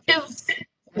destructive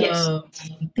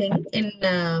thing in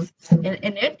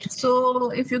it. So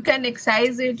if you can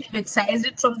excise it, you excise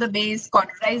it from the base,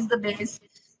 cauterize the base,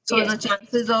 so Yes. the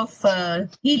chances of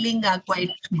healing are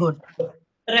quite good.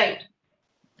 Right.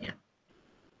 Yeah.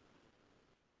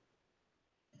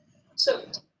 So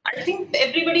I think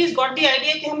everybody has got the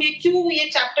idea कि हम ये क्यों ये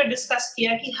chapter discuss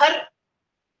किया कि हर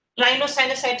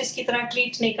राइनोसाइनसाइटिस की तरह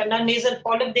treat नहीं करना. नेजल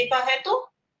पॉलिप देखा है तो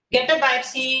get a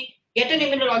biopsy, get an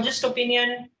immunologist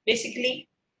opinion. Basically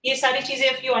ये सारी चीजें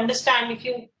if you understand, if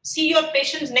you see your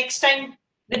patients next time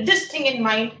with this thing in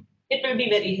mind, it will be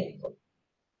very helpful.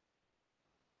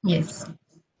 Yes.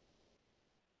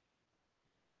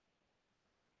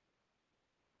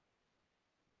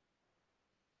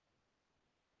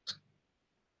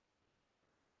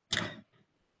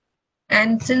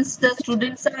 And since the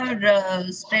students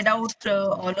are spread out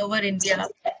all over India,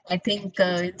 I think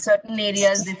in certain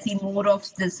areas they see more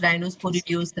of this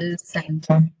rhinosporidiosis and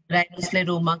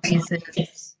rhinoscleroma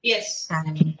cases. Yes.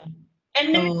 And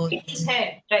Endemic cases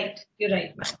है, right, you're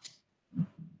right.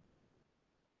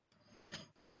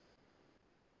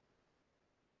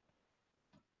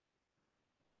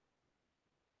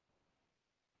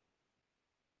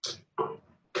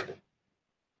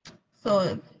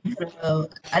 so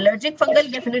allergic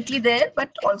fungal definitely there, but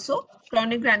also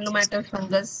chronic granulomatous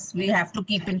fungus we have to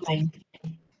keep in mind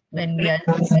when we are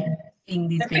seeing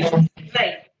these patients.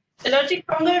 Right. Allergic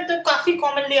fungal तो काफी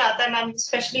commonly आता है ma'am,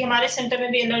 specially हमारे centre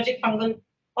में भी allergic fungal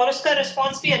और उसका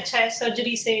response भी अच्छा है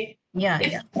सर्जरी से. Yeah,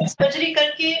 If yeah. सर्जरी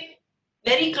करके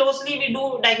very closely we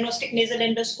do diagnostic nasal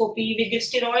endoscopy, we give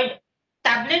steroid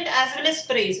tablet as well as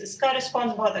sprays. इसका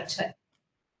response बहुत अच्छा है.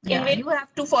 Yeah, you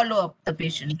have to follow up the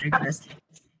patient rigorously.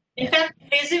 In fact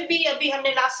invasive भी अभी हमने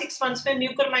last 6 months में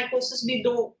mucormycosis भी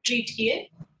 2 ट्रीट किए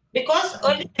बिकॉज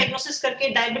अर्ली डायग्नोसिस करके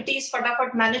डायबिटीज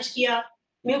फटाफट मैनेज किया.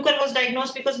 Mucor was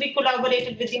diagnosed because we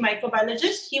collaborated with the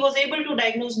microbiologist. He was able to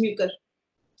diagnose mucor.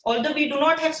 Although we do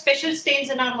not have special stains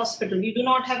in our hospital, we do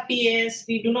not have PAS,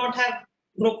 we do not have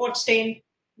Gropot stain,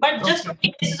 but just on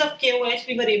the basis of KOH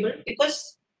we were able because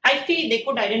I feel they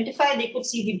could identify, they could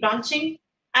see the branching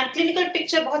and clinical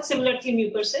picture बहुत similar थी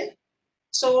mucor से.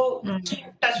 So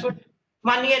touch wood,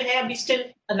 1 year hai abhi still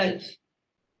alive.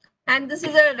 And this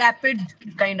is a rapid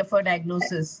kind of a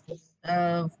diagnosis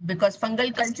because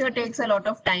fungal culture takes a lot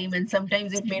of time and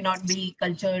sometimes it may not be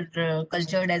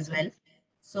cultured as well.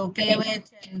 So KOH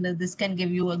and this can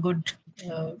give you a good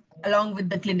along with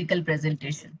the clinical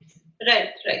presentation. Right.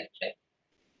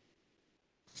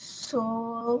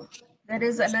 So there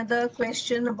is another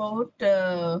question about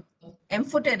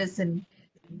amphotericin.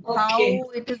 Okay. How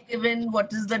it is given,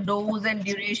 what is the dose and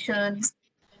duration,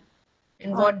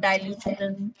 in what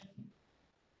dilution?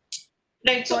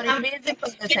 Right. So For invasive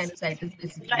fungal sinusitis,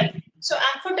 basically. right. So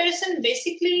amphotericin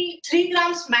basically 3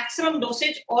 grams maximum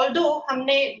dosage. Although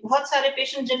हमने बहुत सारे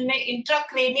patient जिनमें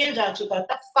intracranial जा चुका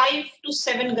था 5 to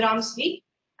 7 grams भी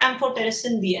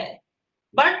amphotericin दिया है.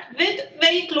 But with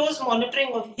very close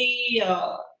monitoring of the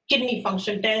kidney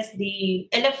function test, the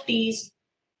LFTs,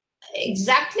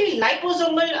 exactly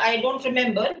liposomal I don't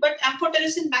remember, but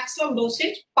amphotericin maximum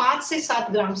dosage 5 से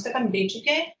 7 grams तक हम दे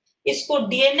चुके हैं. इसको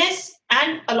DNS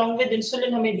and along with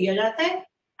insulin हमें दिया जाता है.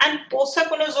 And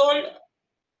posaconazole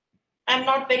I'm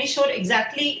not very sure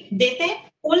exactly देते हैं.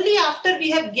 Only after we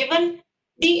have given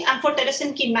the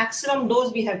amphotericin की maximum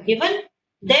dose we have given,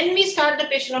 then we start the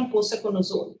patient on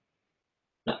posaconazole.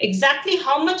 Now, exactly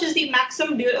how much is the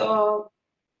maximum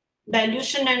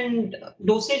dilution and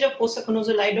dosage of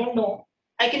posaconazole, I don't know.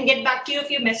 I can get back to you if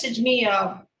you message me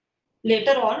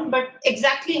later on, but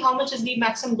exactly how much is the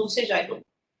maximum dosage, I don't know.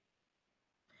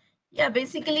 Yeah,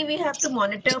 basically we have to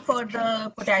monitor for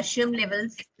the potassium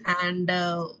levels and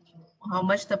how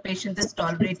much the patient is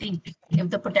tolerating. If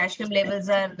the potassium levels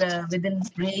are within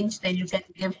range, then you can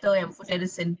give the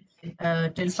amphotericin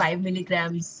till 5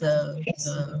 milligrams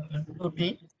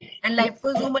total. And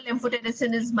liposomal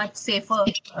amphotericin is much safer,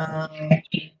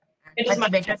 It is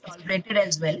much better tolerated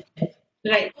as well.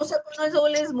 right.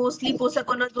 Posaconazole is mostly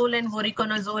posaconazole and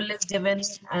voriconazole is given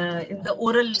in the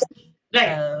oral.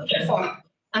 Right. Form.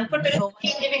 Amphotericin So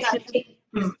is giving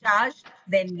discharge,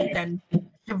 then you can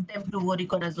shift them to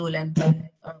voriconazole and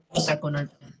posaconazole.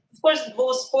 Of course,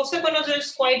 posaconazole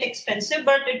is quite expensive,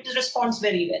 but it responds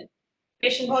very well.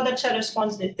 Patient बहुत अच्छा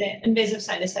response देते हैं invasive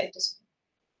sinusitis.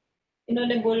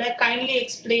 इन्होंने बोला kindly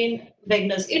explain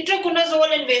Wegener's.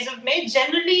 Itraconazole invasive में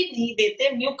generally नहीं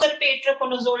देते. Mucor पे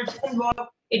itraconazole doesn't work.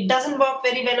 It doesn't work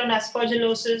very well on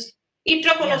aspergillosis.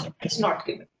 Itraconazole is not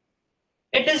given.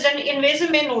 It is done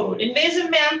invasive में no role. Invasive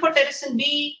में amphotericin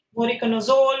B,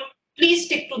 voriconazole. Please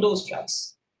stick to those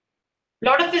drugs.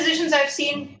 Lot of physicians I've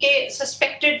seen के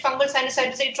suspected fungal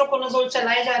sinusitis itraconazole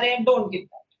चलाए जा रहे हैं. Don't give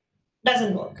that.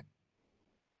 Doesn't work.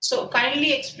 So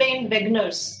kindly explain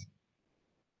Wegener's.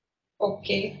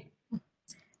 Okay.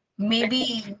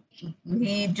 Maybe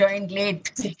he joined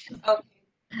late. Okay.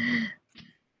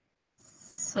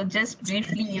 So just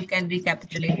briefly, you can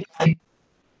recapitulate.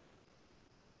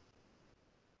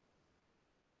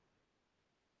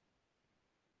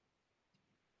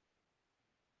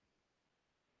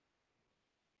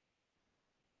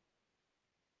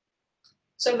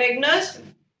 So Wegener's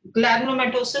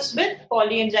granulomatosis with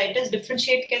polyangiitis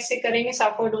differentiate कैसे करेंगे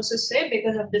sarcoidosis से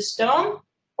because of this term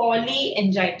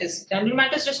polyangiitis.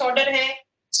 Granulomatous disorder है,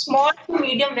 small to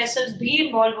medium vessels भी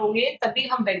involve होंगे तभी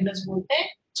हम Wegener's बोलते हैं.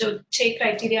 जो 6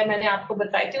 criteria मैंने आपको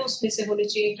बताए थे उसमें से होने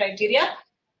चाहिए criteria.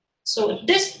 So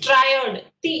this triad,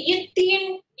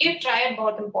 ये triad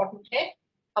बहुत important है.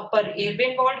 Upper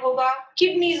airway involved होगा,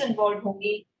 kidneys involved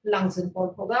होंगी, lungs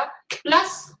involved होगा,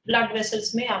 plus blood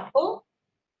vessels में आपको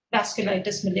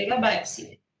vasculitis मिलेगा biopsy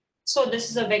में. So this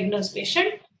is a Wegener's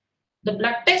patient. The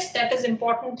blood test that is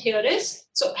important here is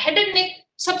so head and neck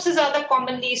सबसे ज्यादा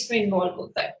commonly इसमें involve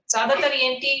होता है. ज्यादातर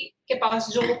ENT के पास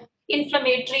जो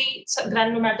inflammatory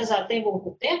granulomatous आते हैं वो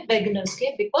होते हैं Wegener's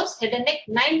के because head and neck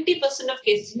 90% of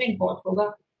cases में involve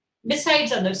होगा.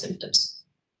 Besides other symptoms,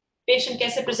 patient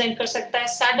कैसे present कर सकता है?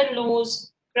 Saddle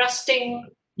nose, crusting,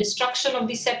 destruction of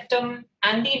the septum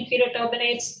and the inferior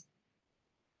turbinates.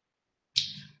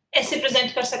 ऐसे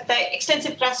प्रेजेंट कर सकता है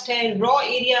एक्सटेंसिव क्रस्ट है रॉ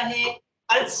एरिया है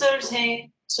अल्सर्स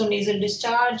हैं, सो nasal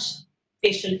discharge,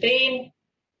 facial pen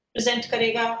present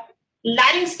करेगा।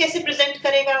 लैरिंग्स कैसे प्रेजेंट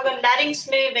करेगा? अगर लैरिंग्स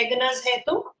में वेगनस है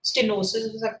तो स्टेनोसिस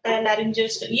हो सकता है,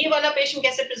 लैरिंजिस्ट। ये वाला पेशेंट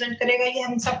कैसे प्रेजेंट करेगा ये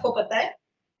हम सबको पता है,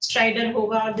 स्ट्राइडर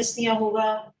होगा, डिस्निया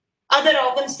होगा। अदर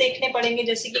ऑर्गन्स देखने पड़ेंगे,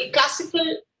 जैसे कि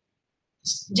क्लासिकल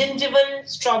जिंजिवल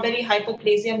स्ट्रॉबेरी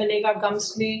हाइपोप्लेजिया मिलेगा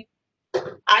गम्स में।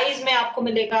 आईज में आपको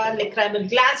मिलेगा लेक्राइमल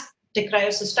ग्लैंड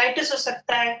डिक्रायोसिस्टाइटिस हो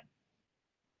सकता है।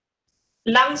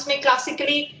 लंग्स में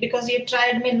क्लासिकली, बिकॉज ये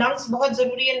ट्रायड में लंग्स बहुत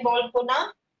जरूरी है इन्वॉल्व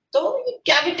होना, तो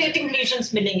कैविटेटिंग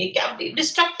लीजन्स मिलेंगे।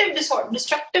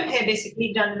 डिस्ट्रक्टिव है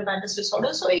बेसिकली ग्रैनुलोमैटस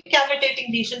डिसऑर्डर, सो ये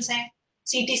कैविटेटिंग लीजन्स हैं।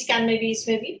 सीटी स्कैन में भी,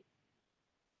 इसमें भी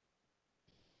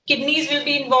kidneys will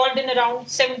be involved in around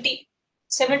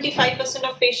 75%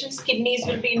 of patients. Kidneys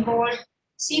will be involved.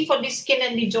 See, for the skin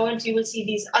and the joints, you will see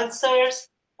these ulcers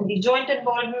and the joint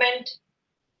involvement.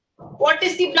 What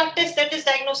is the blood test that is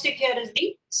diagnostic here? Is the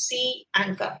C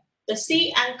ANCA. The C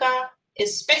ANCA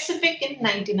is specific in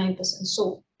 99%. So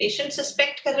patient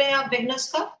suspect कर रहे हैं आप weakness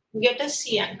का, get a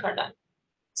C ANCA done.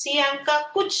 C ANCA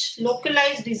कुछ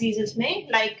localized diseases में,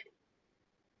 like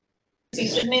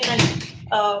diseases में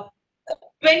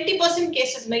 20%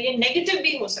 cases में ये नेगेटिव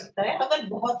भी हो सकता है अगर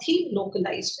बहुत ही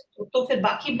लोकलाइज्ड है, तो फिर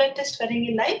बाकी ब्लड टेस्ट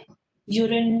करेंगे, like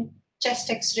urine,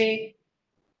 chest x ray,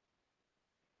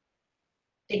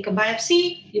 take a biopsy,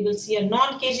 you will see a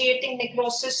non-caseating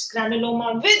necrosis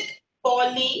granuloma with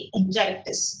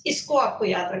polyangiitis. इसको आपको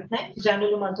याद रखना है,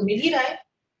 ग्रैनुलोमा तो मिल ही रहा है,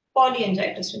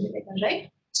 polyangiitis में मिलेगा, right?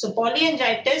 So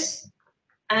polyangiitis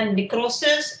and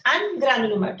necrosis and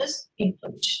granulomatous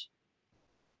inflammation.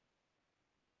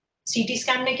 CT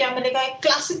scan में क्या मिलेगा?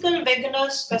 क्लासिकल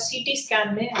वेगनस का सीटी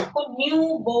स्कैन में आपको न्यू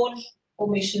बोन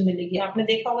फॉर्मेशन मिलेगी। आपने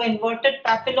देखा होगा इन्वर्टेड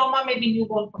पैपिलोमा में भी न्यू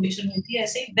बोन फॉर्मेशन होती है,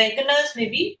 ऐसे ही वेगनस में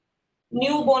भी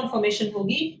न्यू बोन फॉर्मेशन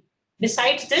होगी।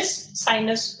 बिसाइड्स दिस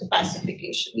साइनस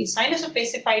ओपेसिफिकेशन, ये साइनस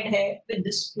ओपेसिफाइड है with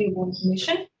this new bone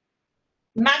formation.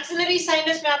 Maxillary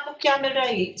sinus में आपको क्या मिल रहा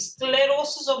है?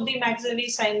 Sclerosis of the maxillary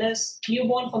sinus, new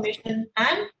bone formation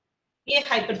and ये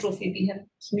हाइपरट्रोफी भी है,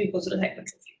 म्यूकोजल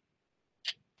हाइपरट्रोफी।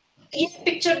 ये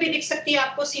पिक्चर भी दिख सकती है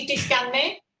आपको सीटी स्कैन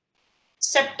में।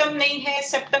 सेप्टम नहीं है,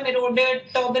 septum eroded,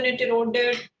 turbinate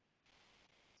eroded,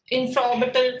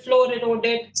 infraorbital floor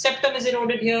eroded, septum is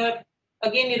eroded here,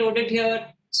 again eroded here.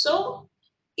 So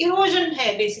erosion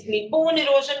है basically, bone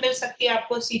erosion मिल सकती है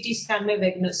आपको सीटी स्कैन में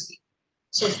वेगनस की।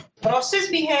 So process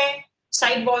भी है,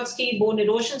 साइड वॉल्स की, bone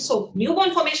erosion, so new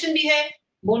bone formation भी है,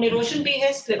 bone erosion भी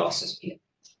है, sclerosis भी है।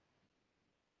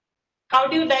 How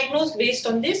do you diagnose? Based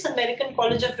on this American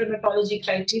College of Rheumatology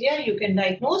criteria, you can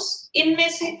diagnose. इनमें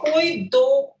से कोई दो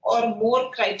और more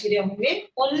criteria होंगे,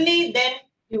 only then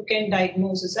you can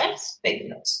diagnose as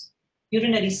weakness.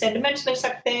 Urinary sediments मिल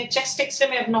सकते हैं, chest X-ray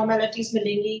में abnormalities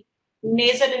मिलेंगी,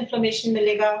 nasal inflammation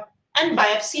मिलेगा, and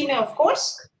biopsy में of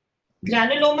course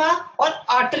granuloma और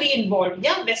artery involved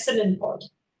या vessel involved.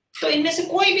 तो इनमें से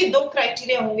कोई भी दो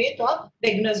criteria होंगे तो आप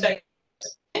weakness diagnose।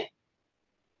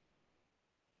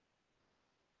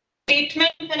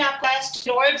 ट्रीटमेंट मैंने आपको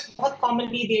स्टेरॉइड्स बहुत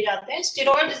कॉमनली दिए जाते हैं।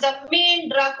 Steroid is the main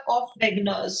drug of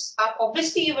वेगनर्स। आप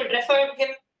obviously you will refer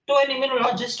him to N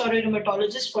immunologist और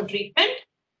rheumatologist for treatment.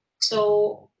 So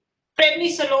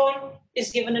prednisolone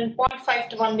is given in 0.5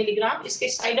 to 1 milligram. इसके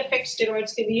साइड इफेक्ट्स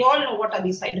स्टेरॉइड्स के, we all know what are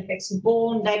the side effects: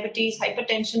 bone, diabetes,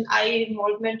 hypertension, eye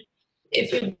involvement.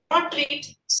 If you do not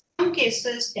treat, some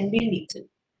cases can be lethal.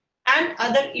 And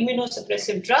other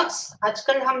immunosuppressive drugs.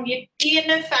 आजकल हम ये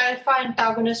TNF alpha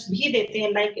antagonist भी देते हैं,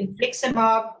 like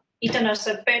infliximab,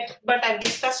 etanercept, but I've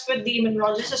discussed with the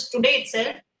immunologist today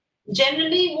itself.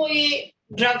 Generally वो ये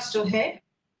drugs जो है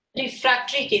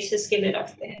refractory cases के लिए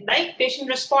रखते हैं, like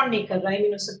patient respond नहीं कर रहा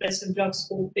immunosuppressive drugs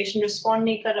को, patient respond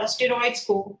नहीं कर रहा steroids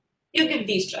को, you give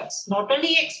these drugs. Not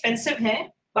only expensive हैं,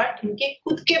 but इनके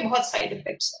खुद के बहुत side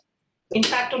effects हैं।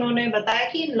 इनफैक्ट उन्होंने बताया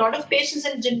कि लॉट ऑफ पेशेंट्स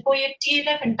हैं जिनको ये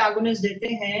TNF एंटागोनिस्ट देते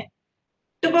हैं,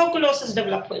 ट्यूबरकुलोसिस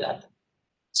डेवलप हो जाता है।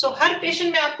 सो हर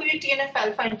पेशेंट में आपको ये TNF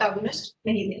अल्फा एंटागोनिस्ट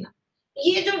नहीं देना।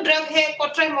 ये जो ड्रग है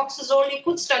कोट्राइमोक्साजोल, ये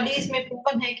कुछ स्टडीज में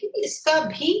प्रूवन है कि इसका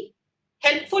भी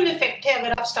हेल्पफुल इफेक्ट है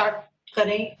अगर आप स्टार्ट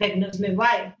करें वेगनस में।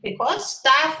 व्हाई? बिकॉज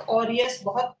स्टाफ ऑरियस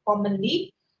बहुत commonly,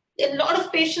 in lot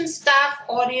of patients staph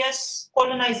aureus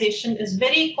colonization is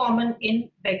very common in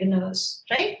veganers,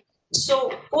 right? So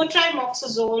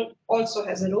cotrimoxazole also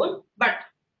has a role, but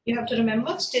you have to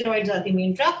remember steroids are the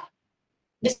main drug.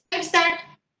 Besides that,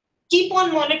 keep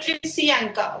on monitoring C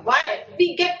ANCA. Why?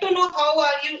 We get to know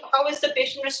how is the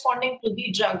patient responding to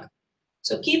the drug.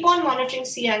 So keep on monitoring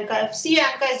C ANCA. If C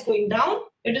ANCA is going down,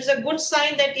 it is a good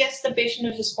sign that yes, the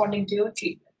patient is responding to your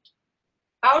treatment.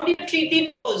 How do you treat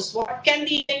the nose? What can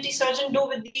the ENT surgeon do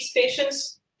with these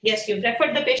patients? Yes, you've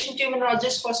referred the patient to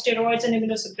immunologist for steroids and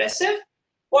immunosuppressive.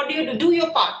 What do? Do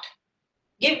your part.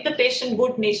 Give the patient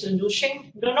good nasal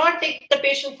douching. Do not take the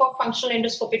patient for functional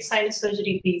endoscopic sinus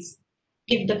surgery, please.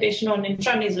 Give the patient on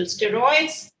intranasal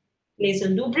steroids,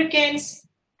 nasal lubricants,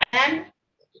 and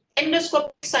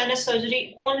endoscopic sinus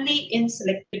surgery only in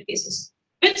selected cases.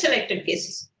 With selected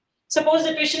cases. Suppose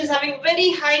the patient is having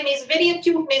very high nasal, very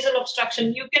acute nasal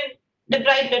obstruction. You can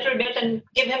debride a little bit and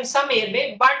give him some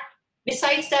airway, but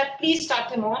besides that, please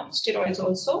start him on steroids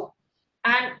also.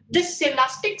 And this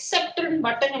elastic septal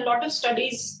button, in a lot of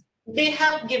studies, they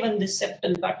have given this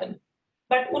septal button.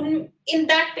 But in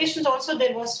that patient also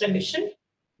there was remission.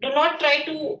 Do not try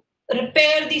to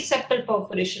repair the septal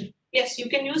perforation. Yes, you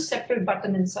can use septal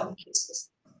button in some cases.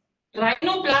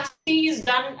 Rhinoplasty is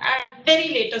done at very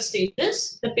later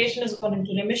stages. The patient has gone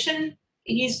into remission.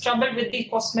 He's troubled with the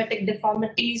cosmetic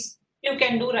deformities. You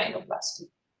can do rhinoplasty.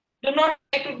 Do not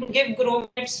try to give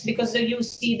grommets because you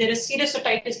see there is serious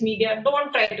otitis media.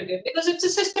 Don't try to give because it's a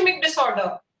systemic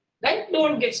disorder, right?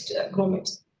 Don't give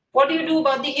grommets. What do you do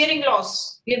about the hearing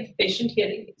loss? Give patient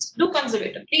hearing aids. Do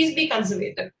conservative. Please be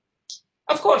conservative.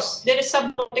 Of course, there is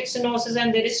subglottic stenosis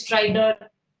and there is stridor.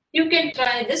 You can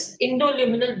try this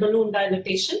endoluminal balloon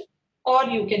dilatation or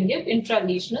you can give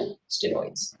intralesional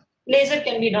steroids. Laser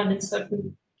can be done in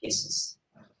certain cases.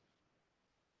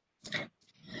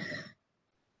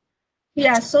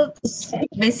 Yeah, so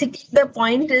basically the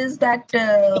point is that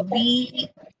we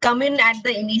come in at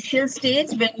the initial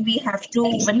stage when we have to,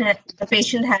 when the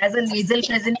patient has a nasal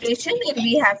presentation and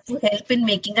we have to help in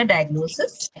making a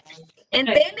diagnosis. And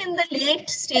then in the late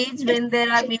stage when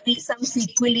there are maybe some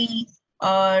sequelae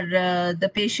or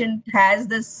the patient has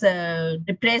this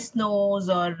depressed nose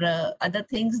or other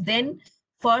things, then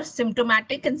for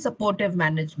symptomatic and supportive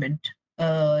management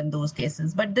in those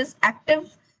cases. But this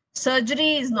active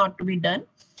surgery is not to be done.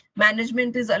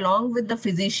 Management is along with the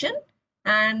physician.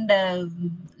 And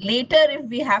later, if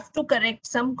we have to correct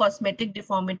some cosmetic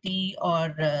deformity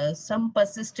or some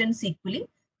persistent sequelae,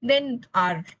 then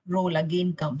our role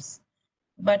again comes.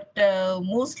 But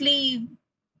mostly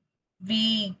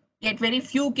we get very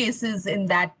few cases in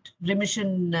that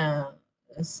remission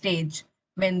stage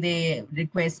when they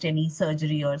request any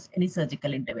surgery or any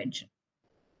surgical intervention.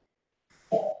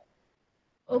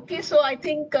 Okay, so I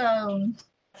think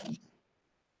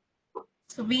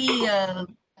so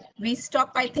we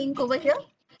stop, I think, over here.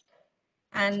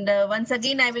 And once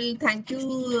again, I will thank you,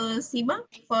 Seema,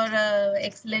 for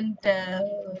excellent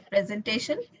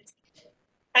presentation.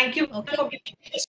 Thank you Okay. for giving